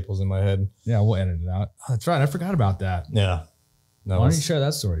 7 staples in my head. Yeah, we'll edit it out. Oh, that's right. I forgot about that. Yeah. No, why don't you share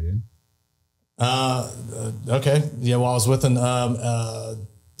that story, dude? Okay. Yeah. Well, I was with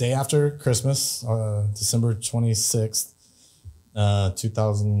day after Christmas, December 26th,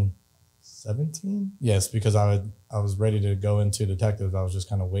 2017. Yes, because I was ready to go into detectives. I was just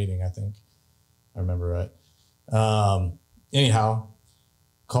kind of waiting. I think I remember right. Anyhow,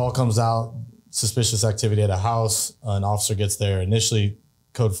 call comes out. Suspicious activity at a house. An officer gets there. Initially,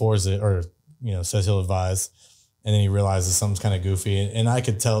 code 4s it, or says he'll advise, and then he realizes something's kind of goofy. And I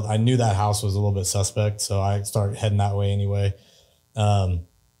could tell. I knew that house was a little bit suspect, so I start heading that way anyway.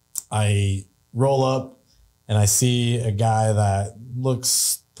 I roll up, and I see a guy that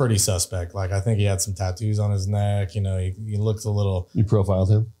looks pretty suspect. Like I think he had some tattoos on his neck. He looked a little. You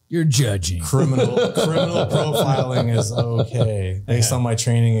profiled him? You're judging. Criminal profiling is okay based on my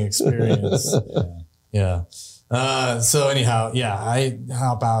training experience. Yeah. So anyhow, I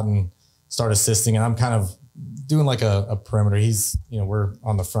hop out and start assisting, and I'm kind of doing like a perimeter. He's, we're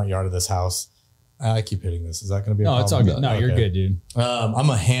on the front yard of this house. I keep hitting this. Is that going to be a problem? It's all good. No, you're good, dude. I'm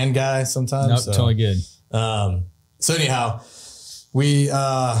a hand guy sometimes. Nope, totally good. So anyhow, we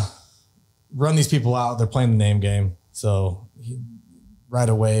run these people out. They're playing the name game. So right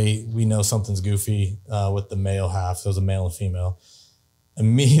away, we know something's goofy with the male half. So it was a male and female.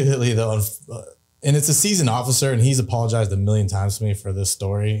 Immediately, though, and it's a seasoned officer, and he's apologized a million times to me for this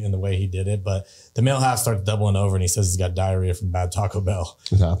story and the way he did it. But the male half starts doubling over, and he says he's got diarrhea from bad Taco Bell.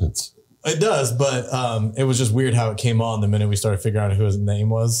 It happens. It does, but it was just weird how it came on the minute we started figuring out who his name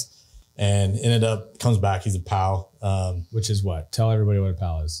was, and comes back. He's a PAL. Which is what? Tell everybody what a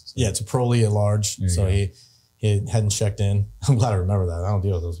PAL is. Yeah, it's a parolee at large. So he hadn't checked in. I'm glad I remember that. I don't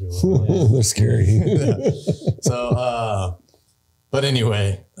deal with those people. Yeah. They're scary. Yeah. So, but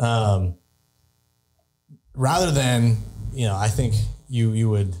anyway, rather than, I think you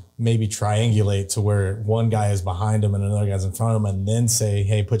would maybe triangulate to where one guy is behind him and another guy's in front of him, and then say,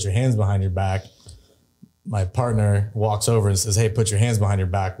 hey, put your hands behind your back. My partner walks over and says, hey, put your hands behind your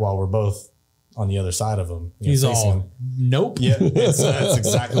back, while we're both on the other side of him. He's all, nope. Yeah, that's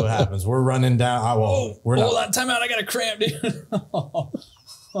exactly what happens. We're running down. We're not. Hold on, time out. I got a cramp, dude.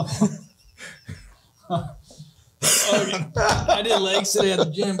 I did legs today at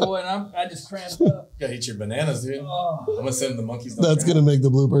the gym, boy, and I just cramped up. You gotta eat your bananas, dude. I'm gonna send the monkeys. That's gonna make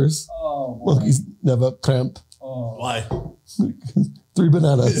the bloopers. Monkeys never cramp. Why? 3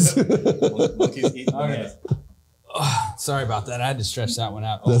 bananas. Monkeys eat bananas. Sorry about that. I had to stretch that one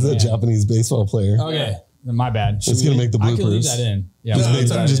out. That's a Japanese baseball player. Okay, my bad. It's gonna make the bloopers. I can leave that in. Yeah,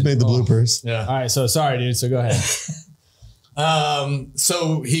 just made the bloopers. Yeah. All right. So sorry, dude. So go ahead.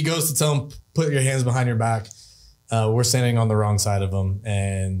 So he goes to tell him, put your hands behind your back. We're standing on the wrong side of him.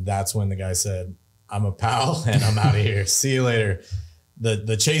 And that's when the guy said, I'm a pal and I'm out of here. See you later.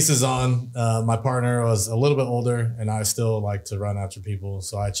 The chase is on. My partner was a little bit older and I still like to run after people.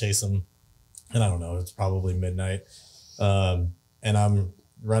 So I chase him and I don't know, it's probably midnight. And I'm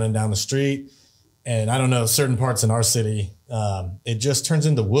running down the street and I don't know, certain parts in our city, it just turns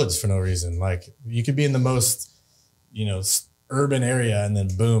into woods for no reason. Like you could be in the most, urban area and then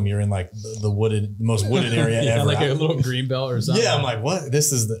boom, you're in like the most wooded area ever. Like a little green belt or something. Yeah, I'm like, what?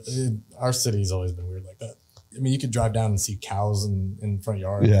 This is our city's always been weird like that. I mean, you could drive down and see cows in front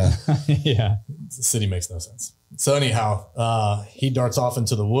yard. Yeah. Yeah. The city makes no sense. So anyhow, he darts off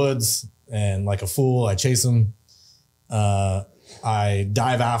into the woods and like a fool, I chase him. I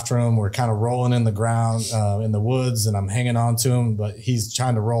dive after him. We're kind of rolling in the ground in the woods and I'm hanging on to him, but he's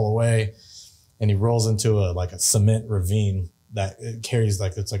trying to roll away and he rolls into a cement ravine that it carries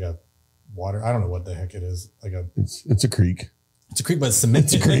it's like a water. I don't know what the heck it is. It's a creek. It's a creek, but it's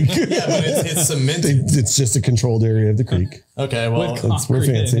cemented. It's a creek. Yeah, but it's cemented. It's just a controlled area of the creek. Okay, well, we're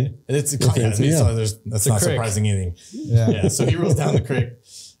fancy. We're fancy. Yeah. So that's not surprising anything. Yeah. So he rolls down the creek,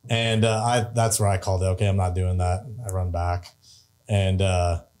 and that's where I called it. Okay, I'm not doing that. I run back, and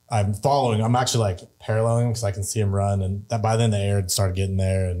I'm following. I'm actually like paralleling because I can see him run, and by then the air had started getting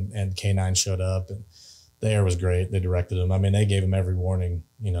there, and K9 showed up, and the air was great. They directed him. I mean, they gave him every warning.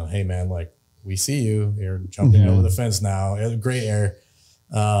 Hey man, like we see you. You're jumping over the fence now. It was great air.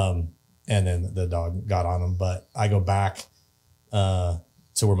 And then the dog got on him. But I go back to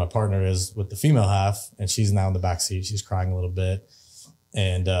where my partner is with the female half, and she's now in the back seat. She's crying a little bit,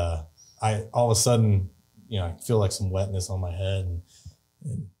 and I all of a sudden, I feel like some wetness on my head,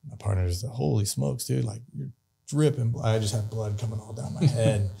 and my partner's like, holy smokes, dude! Like you're dripping blood. I just had blood coming all down my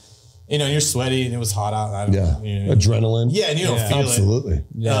head. You're sweaty and it was hot out. Adrenaline. Yeah, and you don't feel absolutely. it.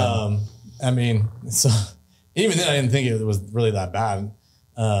 Yeah. I mean, so even then I didn't think it was really that bad.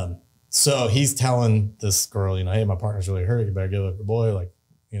 So he's telling this girl, hey, my partner's really hurt. You better go with your boy. Like,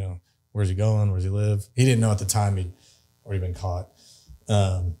 where's he going? Where's he live? He didn't know at the time he'd already been caught.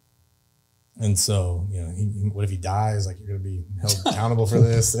 And so, what if he dies? Like, you're going to be held accountable for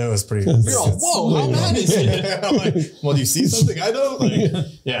this. It was pretty. You're all, whoa, how bad is it? I'm like, well, do you see something I don't? Like,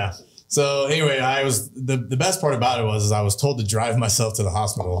 yeah. So anyway, I was the best part about it was I was told to drive myself to the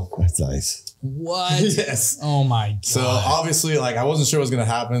hospital. That's nice. What? Yes. Oh my God. So obviously, I wasn't sure what was going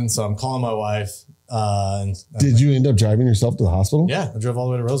to happen. So I'm calling my wife. Did you end up driving yourself to the hospital? Yeah, I drove all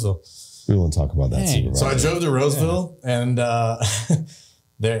the way to Roseville. We don't want to talk about that. Dang. So I drove to Roseville, and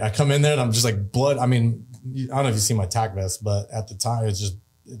there I come in there, and I'm just like blood. I mean, I don't know if you see my tack vest, but at the time, it's just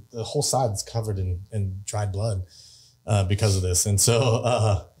the whole side is covered in dried blood because of this. And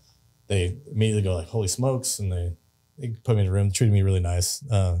so they immediately go like, holy smokes. And they put me in a room, treated me really nice.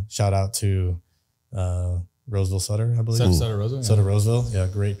 Shout out to Roseville Sutter, I believe. Sutter Roseville? Sutter Roseville. Yeah,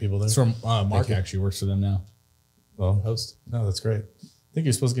 great people there. It's from Mark actually works for them now. Well, Host. No, that's great. I think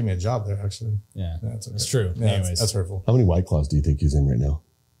you're supposed to give me a job there, actually. Yeah, that's okay. It's true. Yeah, anyways. that's hurtful. How many White Claws do you think he's in right now?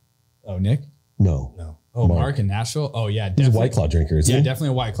 Oh, Nick? No. Oh, Mark in Nashville? Oh, yeah. He's a White Claw drinker, isn't he? Yeah, definitely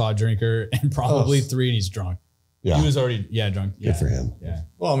a White Claw drinker, and probably 3, and he's drunk. Yeah. He was already, drunk. Good for him. Yeah.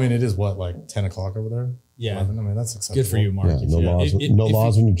 Well, I mean, it is like 10 o'clock over there? Yeah. 11? I mean, that's acceptable. Good for you, Mark. Yeah, no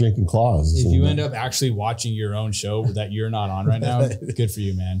laws when you're drinking claws. If you end up actually watching your own show that you're not on right now, good for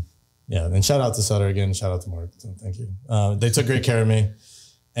you, man. Yeah. And shout out to Sutter again. Shout out to Mark. So thank you. They took great care of me.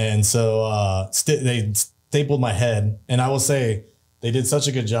 And so they stapled my head. And I will say they did such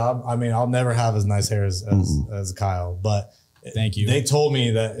a good job. I mean, I'll never have as nice hair as Kyle, but thank you. They told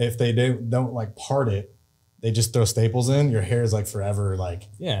me that if they don't like part it, they just throw staples in, your hair is like forever, like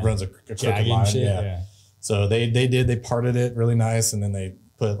runs a crooked line. Shit, yeah. So they parted it really nice. And then they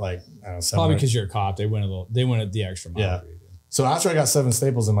put like, I don't know, probably because you're a cop. They went the extra mile. Yeah. So after I got 7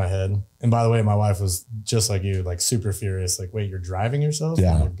 staples in my head, and by the way, my wife was just like you, like super furious. Like, wait, you're driving yourself?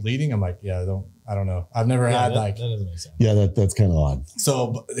 Yeah. You're bleeding? I'm like, yeah, I don't know. I've never had that doesn't make sense. Yeah, that's kind of odd.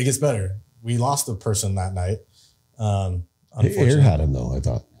 So it gets better. We lost a person that night. Air had him though, I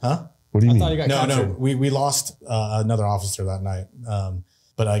thought. Huh? What do you I mean? thought he got No, captured. we lost another officer that night.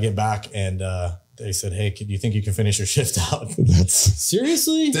 But I get back and they said, "Hey, do you think you can finish your shift out?" That's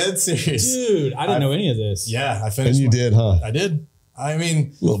Seriously? Dead serious. Dude, I didn't know any of this. Yeah, I and finished. you did, huh? I did. I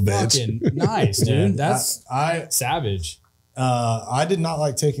mean, Little bitch. Fucking nice, dude. That's I savage. I did not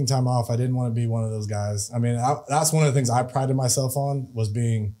like taking time off. I didn't want to be one of those guys. I mean, that's one of the things I prided myself on was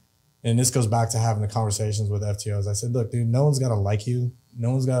being, and this goes back to having the conversations with FTOs. I said, look, dude, no one's got to like you.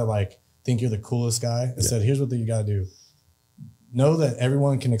 No one's got to like think you're the coolest guy. I said, here's what you got to do. Know that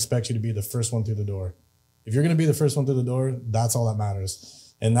everyone can expect you to be the first one through the door. If you're going to be the first one through the door, that's all that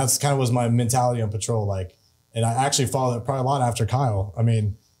matters. And that's kind of was my mentality on patrol. Like, and I actually followed it probably a lot after Kyle. I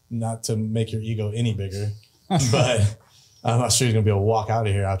mean, not to make your ego any bigger, but I'm not sure he's going to be able to walk out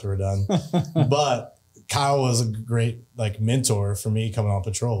of here after we're done. But Kyle was a great like mentor for me coming on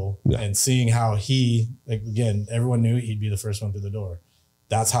patrol and seeing how he, like, again, everyone knew he'd be the first one through the door.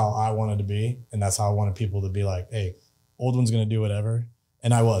 That's how I wanted to be. And that's how I wanted people to be like, hey, old one's going to do whatever.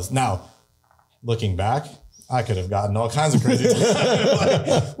 And I was. Now, looking back, I could have gotten all kinds of crazy.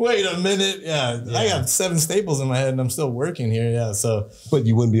 Like, wait a minute. Yeah, I got 7 staples in my head and I'm still working here. Yeah. So, But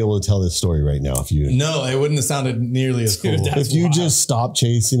you wouldn't be able to tell this story right now if you. no, it wouldn't have sounded nearly as cool. Dude, If you just stopped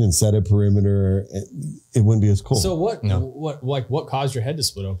chasing and set a perimeter, it wouldn't be as cool. So what caused your head to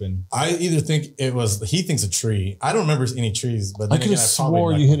split open? I either think it was, he thinks a tree. I don't remember any trees, but I then could have again, probably,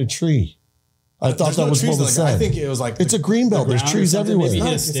 swore like, you hit a tree. I thought there's that no was trees, what was like, said. I think it was like It's a green belt. There's ground or trees something, everywhere. maybe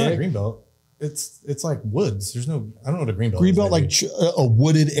hit a it's not a stick? green belt. It's like woods. There's no, I don't know what a green belt Green is. belt, maybe. like a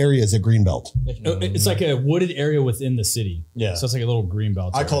wooded area is a green belt. It's like a wooded area within the city. Yeah. So it's like a little green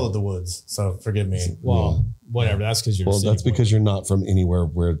belt. I call it the woods. So forgive me. Well, whatever. That's because you're. Well, a city that's boy. because you're not from anywhere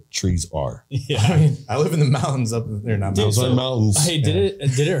where trees are. I Yeah. mean, I live in the mountains up there. Not Dude, mountains. Those are so- mountains. Hey, did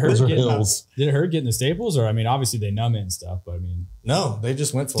it hurt? Those are getting, hills. did it hurt getting the staples? Or I mean, obviously they numb it and stuff, but I mean, No, they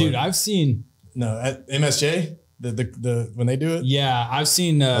just went for dude, it. I've seen. No, at MSJ, the when they do it. Yeah, I've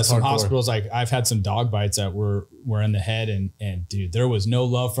seen some hardcore. hospitals. Like I've had some dog bites that were in the head, and dude, there was no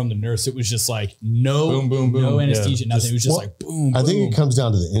love from the nurse. It was just like no, Boom, boom, boom. no anesthesia, Yeah. nothing. It was just Well, like boom. I think boom. it comes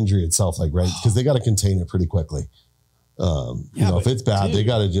down to the injury itself, like, right? Because they got to contain it pretty quickly. If it's bad, dude, they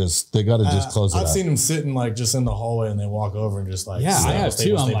got to just close it I've up. seen them sitting like just in the hallway and they walk over and just like Yeah, I staple, have staple,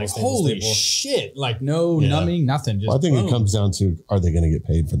 too. I'm staple, like, staple, holy staple. shit! Like no Yeah. numbing, nothing. Just Well, I think boom. it comes down to, are they going to get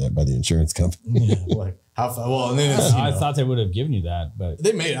paid for that by the insurance company? Yeah, like how far? Well, and then it's, I thought they would have given you that, but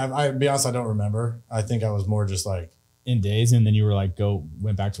they made. I be honest, I don't remember. I think I was more just like, in days, and then you were like,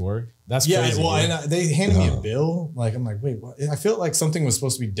 went back to work. That's yeah. crazy. Well, dude. and they handed me a bill. Like I'm like, wait, what? I felt like something was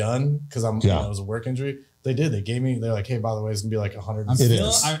supposed to be done because it was a work injury. They did. They gave me. They're like, hey, by the way, it's gonna be like 100. I'm It feeling,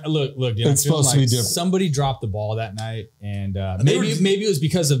 is. look, dude, It's I'm feeling supposed to be like different. somebody dropped the ball that night, and They were- maybe it was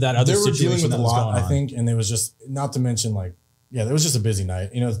because of that other They were situation dealing with that a was lot, going I on. think, and it was just not to mention like, yeah, there was just a busy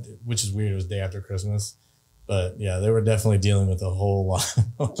night, which is weird. It was day after Christmas, but yeah, they were definitely dealing with a whole lot.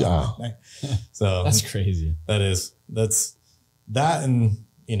 Yeah. So That's crazy. that's that, and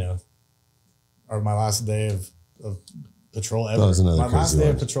or my last day of patrol ever. That was another My last crazy day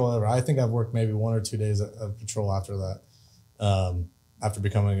one. of patrol ever. I think I've worked maybe 1 or 2 days of patrol after that, after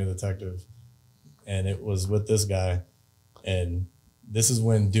becoming a detective, and it was with this guy, and this is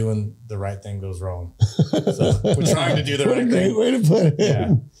when doing the right thing goes wrong. So we're trying to do the What a right great thing. way to put it.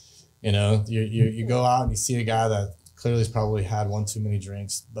 Yeah. You go out and you see a guy that clearly has probably had one too many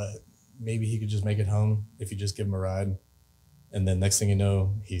drinks, but maybe he could just make it home if you just give him a ride. And then next thing you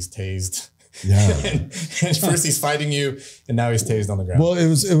know, he's tased. Yeah. and first he's fighting you, and now he's tased on the ground. Well, it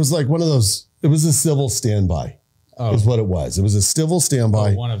was like one of those, it was a civil standby is what it was. It was a civil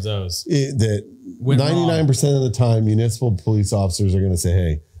standby One of those. that Went 99% of the time, municipal police officers are going to say,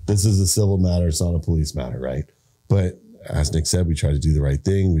 hey, this is a civil matter. It's not a police matter, right? But as Nick said, we try to do the right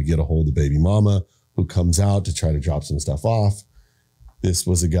thing. We get a hold of baby mama who comes out to try to drop some stuff off. This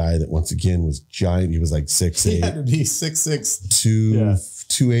was a guy that, once again, was giant. He was like 6'8", he had to be 6'6".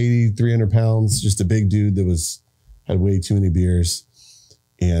 280, 300 pounds, just a big dude that had way too many beers.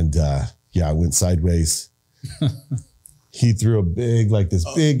 And it went sideways. He threw a big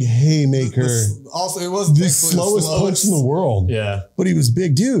haymaker. Also, it was The slowest punch in the world. Yeah. But he was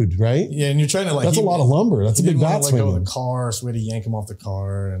big dude, right? Yeah, and you're trying to That's a lot of lumber. That's a big bat let go of swing. the car, so we had to yank him off the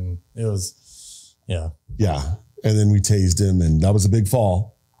car, and it was, yeah. Yeah. And then we tased him, and that was a big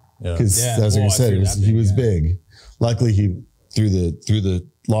fall. Yeah. Because Yeah. as Well, I I said, figured that he big, was yeah. big. Luckily, he through the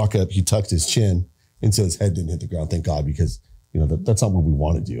lockup, he tucked his chin, and so his head didn't hit the ground. Thank God, because that's not what we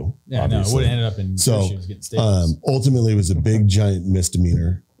want to do. Yeah, obviously. no, it would have ended up in So, your shoes getting staples. ultimately, it was a big giant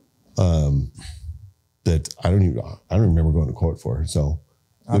misdemeanor that I don't remember going to court for. So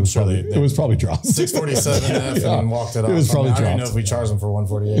I'm it was sure probably dropped. 647 F Yeah. and walked it off. It was probably I don't even know dropped. if we charged him for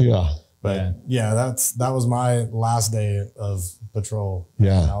 148. Yeah. But yeah, that was my last day of patrol.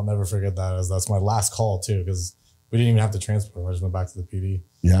 Yeah. And I'll never forget that, as that's my last call too, because we didn't even have to transport. I just went back to the PD.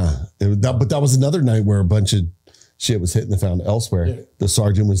 Yeah. But that was another night where a bunch of shit was hitting the fan elsewhere. Yeah. The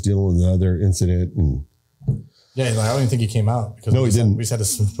sergeant was dealing with another incident. And yeah, like, I don't even think he came out because he didn't. We just had to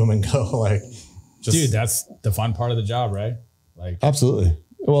swim and go. Like, dude, that's the fun part of the job, right? Like, absolutely.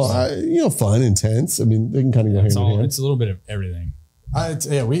 Well, fun, intense. I mean, they can kind of go hand in hand. It's a little bit of everything.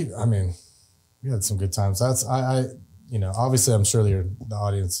 We had some good times. That's obviously I'm sure the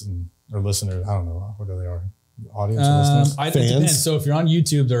audience or listeners, I don't know what they are. Audience or listeners? It depends. So if you're on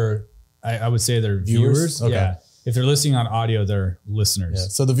YouTube, I would say they're viewers. Okay. Yeah. If they're listening on audio, they're listeners. Yeah.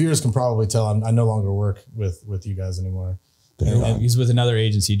 So the viewers can probably tell I no longer work with you guys anymore. And he's with another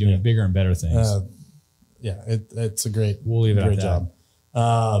agency doing bigger and better things. It's a great. We'll leave it great at job.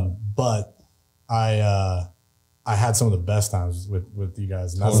 But I had some of the best times with you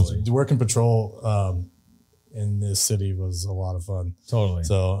guys. And totally. Working patrol in this city was a lot of fun. Totally.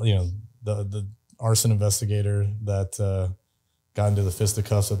 So the arson investigator that got into the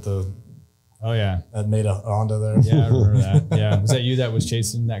fisticuffs at the. Oh yeah, that made a Honda there. Yeah, I remember that. Yeah, was that you that was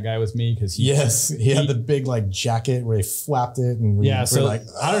chasing that guy with me? Because he had the big jacket where he flapped it, and so I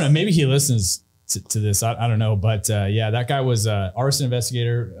don't know. Maybe he listens to this. I don't know, but that guy was an arson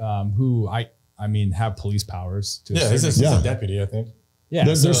investigator who I have police powers. He's a deputy, I think. Yeah,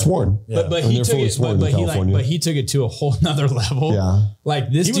 they're sworn. Yeah. But he took it. But he took it to a whole nother level. Yeah,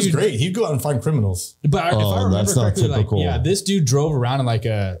 this dude was great. He'd go out and find criminals. But if I remember correctly, this dude drove around in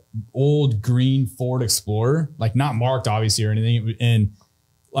a old green Ford Explorer, not marked obviously or anything. And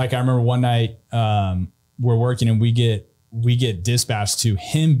I remember one night we're working and we get dispatched to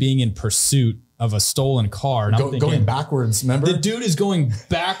him being in pursuit of a stolen car. And going backwards, remember? The dude is going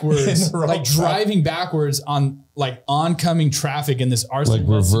backwards, driving backwards on oncoming traffic in this arson.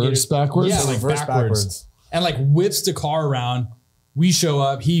 Reverse backwards? Yeah, reverse backwards. And whips the car around. We show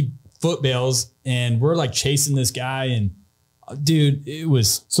up, he foot bails, and we're chasing this guy. And dude, it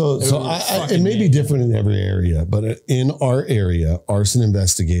was. It may be different in every area, but in our area, arson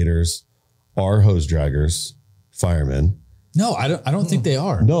investigators are hose draggers, firemen. No, I don't think they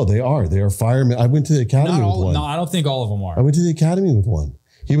are. No, they are. They are firemen. I went to the academy with one. No, I don't think all of them are. I went to the academy with one.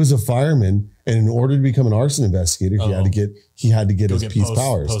 He was a fireman, and in order to become an arson investigator, he had to get his peace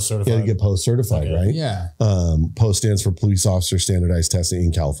powers. He had to get post certified, right? Yeah. Post stands for Police Officer Standardized Testing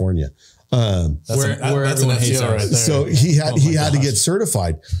in California. That's an FCO right there. So he had to get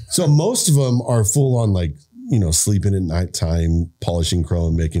certified. So most of them are full on sleeping at nighttime, polishing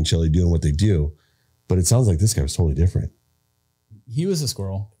chrome, making chili, doing what they do. But it sounds like this guy was totally different. He was a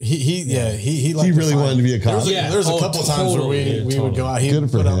squirrel. He really wanted to be a cop. There's a couple times where we would go out. He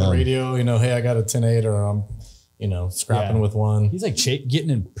would put on the radio, hey, I got a 10-8 or I'm scrapping with one. He's getting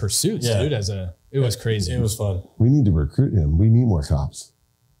in pursuits, dude. It was crazy. It was fun. We need to recruit him. We need more cops.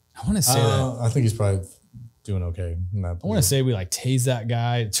 I want to say that. I think he's probably doing okay. I want to say we tased that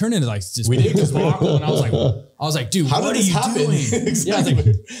guy. It turned into just we did debacle, and I was like, dude, what are you doing? Exactly. Yeah, I was like,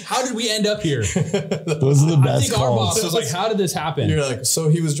 how did we end up here? Those are the best. I think our boss was like, how did this happen? You're like, so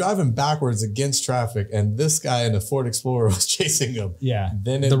he was driving backwards against traffic, and this guy in a Ford Explorer was chasing him. Yeah,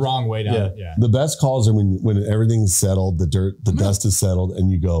 then the wrong way down. Yeah. The best calls are when everything's settled, the dust is settled, and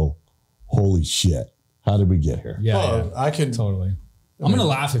you go, holy shit, how did we get here? Yeah, I can totally. I'm gonna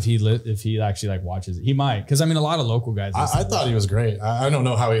laugh if he actually watches it. He might, because a lot of local guys. I thought he was great. I don't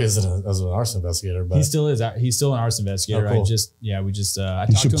know how he is as an arson investigator, but he still is. He's still an arson investigator. Oh, cool. You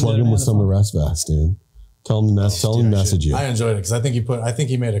should plug him with some arrest vests, dude. Tell him to message you. I enjoyed it because I think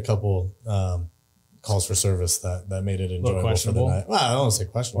he made a couple calls for service that made it enjoyable for the night. Well, I don't want to say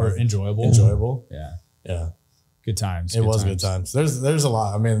questionable or enjoyable. Enjoyable. Yeah. Good times. It was good times. There's a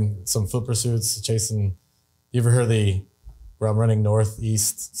lot. Some foot pursuits, chasing. You ever heard where I'm running north,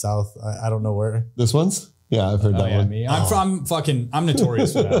 east, south? I don't know where. This one's? Yeah, I've heard that one. Me. I'm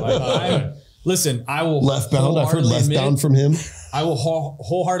notorious for that. Listen, I will Left-bound. I've heard left-bound from him. I will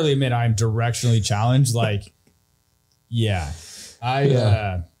wholeheartedly admit I am directionally challenged. I've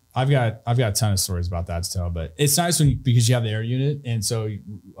got a ton of stories about that to tell, but it's nice because you have the air unit. And so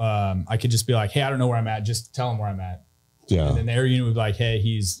I could just be like, hey, I don't know where I'm at. Just tell them where I'm at. Yeah. And then the air unit would be like, hey,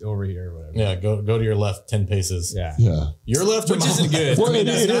 he's over here or whatever. Yeah. Go to your left 10 paces. Yeah. Your left, which isn't good. Well,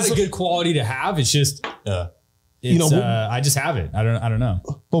 that's not a good quality to have. It's just, I just have it. I don't know.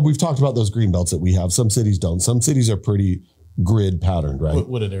 Well, we've talked about those green belts that we have. Some cities don't. Some cities are pretty grid patterned, right?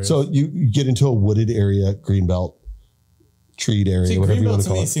 Wooded area. So you get into a wooded area, green belt, treed area, whatever you want to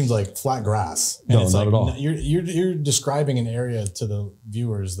call it. Seems like flat grass. And not at all. You're describing an area to the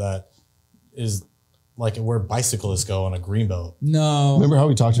viewers that is like where bicyclists go on a greenbelt. No. Remember how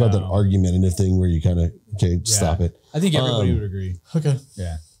we talked about that argumentative thing where you kind of, stop it. I think everybody would agree. Okay.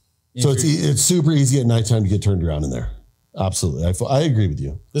 Yeah. So it's super easy at nighttime to get turned around in there. Absolutely. I agree with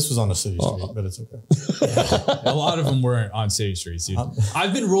you. This was on a city street, but it's okay. A lot of them weren't on city streets, dude.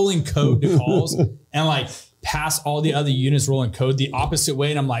 I've been rolling code to calls and like past all the other units rolling code the opposite way.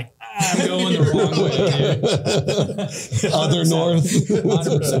 And I'm like, I'm going the wrong way, dude. Other north.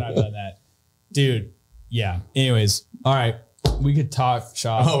 100% I've done that. Dude. Yeah. Anyways. All right. We could talk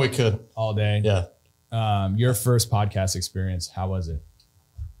shop. Oh, we could. All day. Yeah. Your first podcast experience, how was it?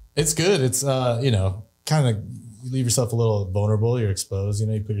 It's good. It's, kind of you leave yourself a little vulnerable. You're exposed,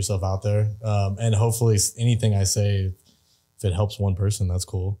 you put yourself out there. And hopefully anything I say, if it helps one person, that's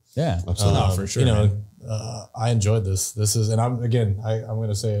cool. Yeah, absolutely. For sure. I enjoyed this. This is, and I'm going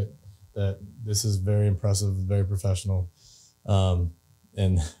to say it, that this is very impressive, very professional. And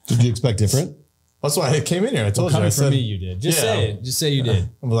did you expect different? That's why I came in here. I told you. Coming from me, you did. Just say it. Just say you did.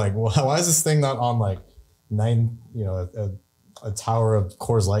 I'm like, well, why is this thing not on like a tower of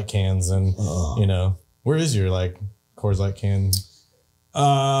Coors Light cans and where is your like Coors Light can?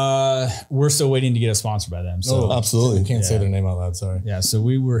 We're still waiting to get a sponsor by them. So absolutely. I can't say their name out loud. Sorry. Yeah. So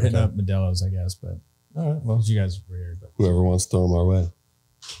we were hitting up Modelo's, I guess, but all right. Well, you guys were here, but whoever wants to throw them our way.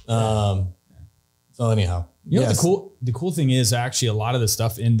 So anyhow, the cool thing is actually a lot of the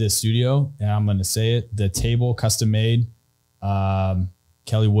stuff in this studio, and I'm going to say it, the table custom made,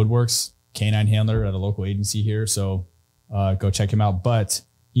 Kelly Woodworks, canine handler at a local agency here. So go check him out. But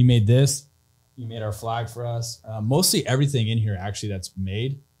he made this. He made our flag for us. Mostly everything in here actually that's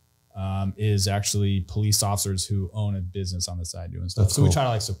made is actually police officers who own a business on the side doing stuff. That's so cool. we try to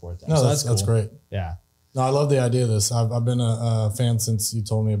like support that. No, so that's cool. great. Yeah. No, I love the idea of this. I've been a fan since you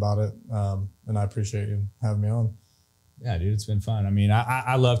told me about it. And I appreciate you having me on. Yeah, dude, it's been fun. I mean,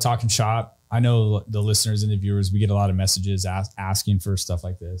 I love talking shop. I know the listeners and the viewers, we get a lot of messages asking for stuff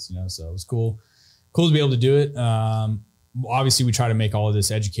like this, so it was cool to be able to do it. Obviously we try to make all of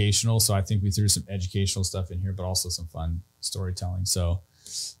this educational. So I think we threw some educational stuff in here, but also some fun storytelling. So,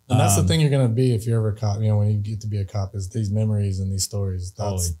 and that's the thing you're going to be if you're ever a cop, when you get to be a cop, is these memories and these stories.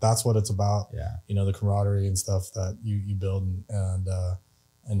 That's what it's about. Yeah. The camaraderie and stuff that you build.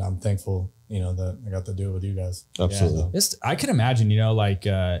 And I'm thankful, that I got to do it with you guys. Absolutely. Yeah. I can imagine,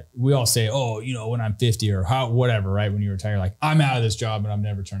 we all say, when I'm 50 or whatever, right? When you retire, like I'm out of this job and I'm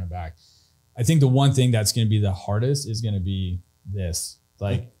never turning back. I think the one thing that's going to be the hardest is going to be this,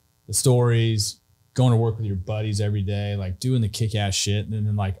 like the stories, going to work with your buddies every day, like doing the kick-ass shit. And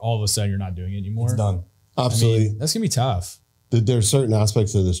then like all of a sudden you're not doing it anymore. It's done. Absolutely. That's going to be tough. There's certain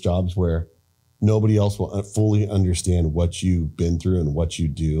aspects of this jobs where nobody else will fully understand what you've been through and what you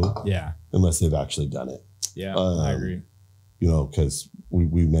do. Yeah. Unless they've actually done it. Yeah, I agree. Because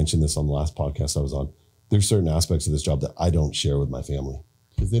we mentioned this on the last podcast I was on. There's certain aspects of this job that I don't share with my family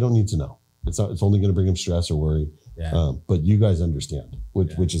because they don't need to know. It's only going to bring them stress or worry. Yeah. But you guys understand,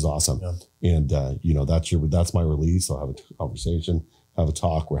 which is awesome. Yeah. And that's my release. I'll have a conversation, have a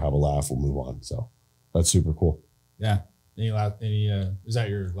talk, or have a laugh. We'll move on. So that's super cool. Yeah. Is that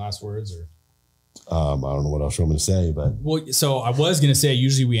your last words or? I don't know what else I'm going to say, but so I was going to say,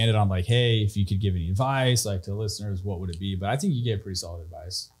 usually we ended on like, hey, if you could give any advice, like to listeners, what would it be? But I think you gave pretty solid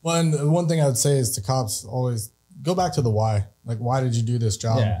advice. Well, and one thing I would say is to cops, always go back to the why. Like, why did you do this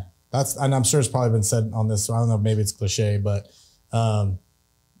job? Yeah. And I'm sure it's probably been said on this, so I don't know, maybe it's cliche, but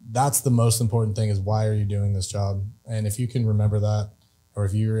that's the most important thing is why are you doing this job? And if you can remember that, or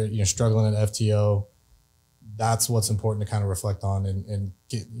if you're struggling at FTO, that's what's important to kind of reflect on and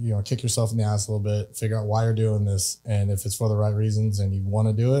get, kick yourself in the ass a little bit, figure out why you're doing this. And if it's for the right reasons and you want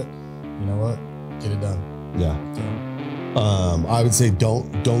to do it, you know what? Get it done. Yeah. So. I would say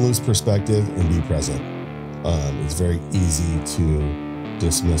don't lose perspective and be present. It's very easy to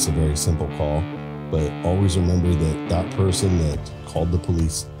dismiss a very simple call, but always remember that person that called the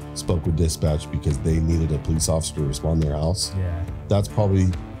police spoke with dispatch because they needed a police officer to respond to their house. Yeah. That's probably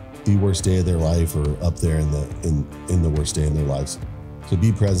the worst day of their life or up there in the worst day in their lives. So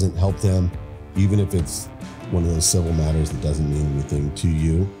be present, help them, even if it's one of those civil matters that doesn't mean anything to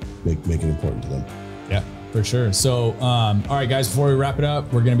you, make it important to them. Yeah, for sure. So, all right, guys, before we wrap it up,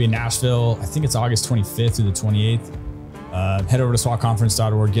 we're going to be in Nashville. I think it's August 25th through the 28th. Head over to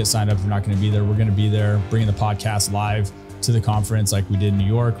SWATconference.org, get signed up if you're not going to be there. We're going to be there bringing the podcast live to the conference like we did in New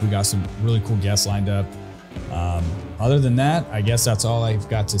York. We got some really cool guests lined up. Other than that, I guess that's all I've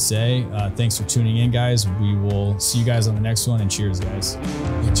got to say. Thanks for tuning in, guys. We will see you guys on the next one, and cheers, guys.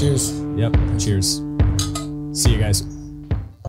 Cheers. Yep. Cheers. See you guys.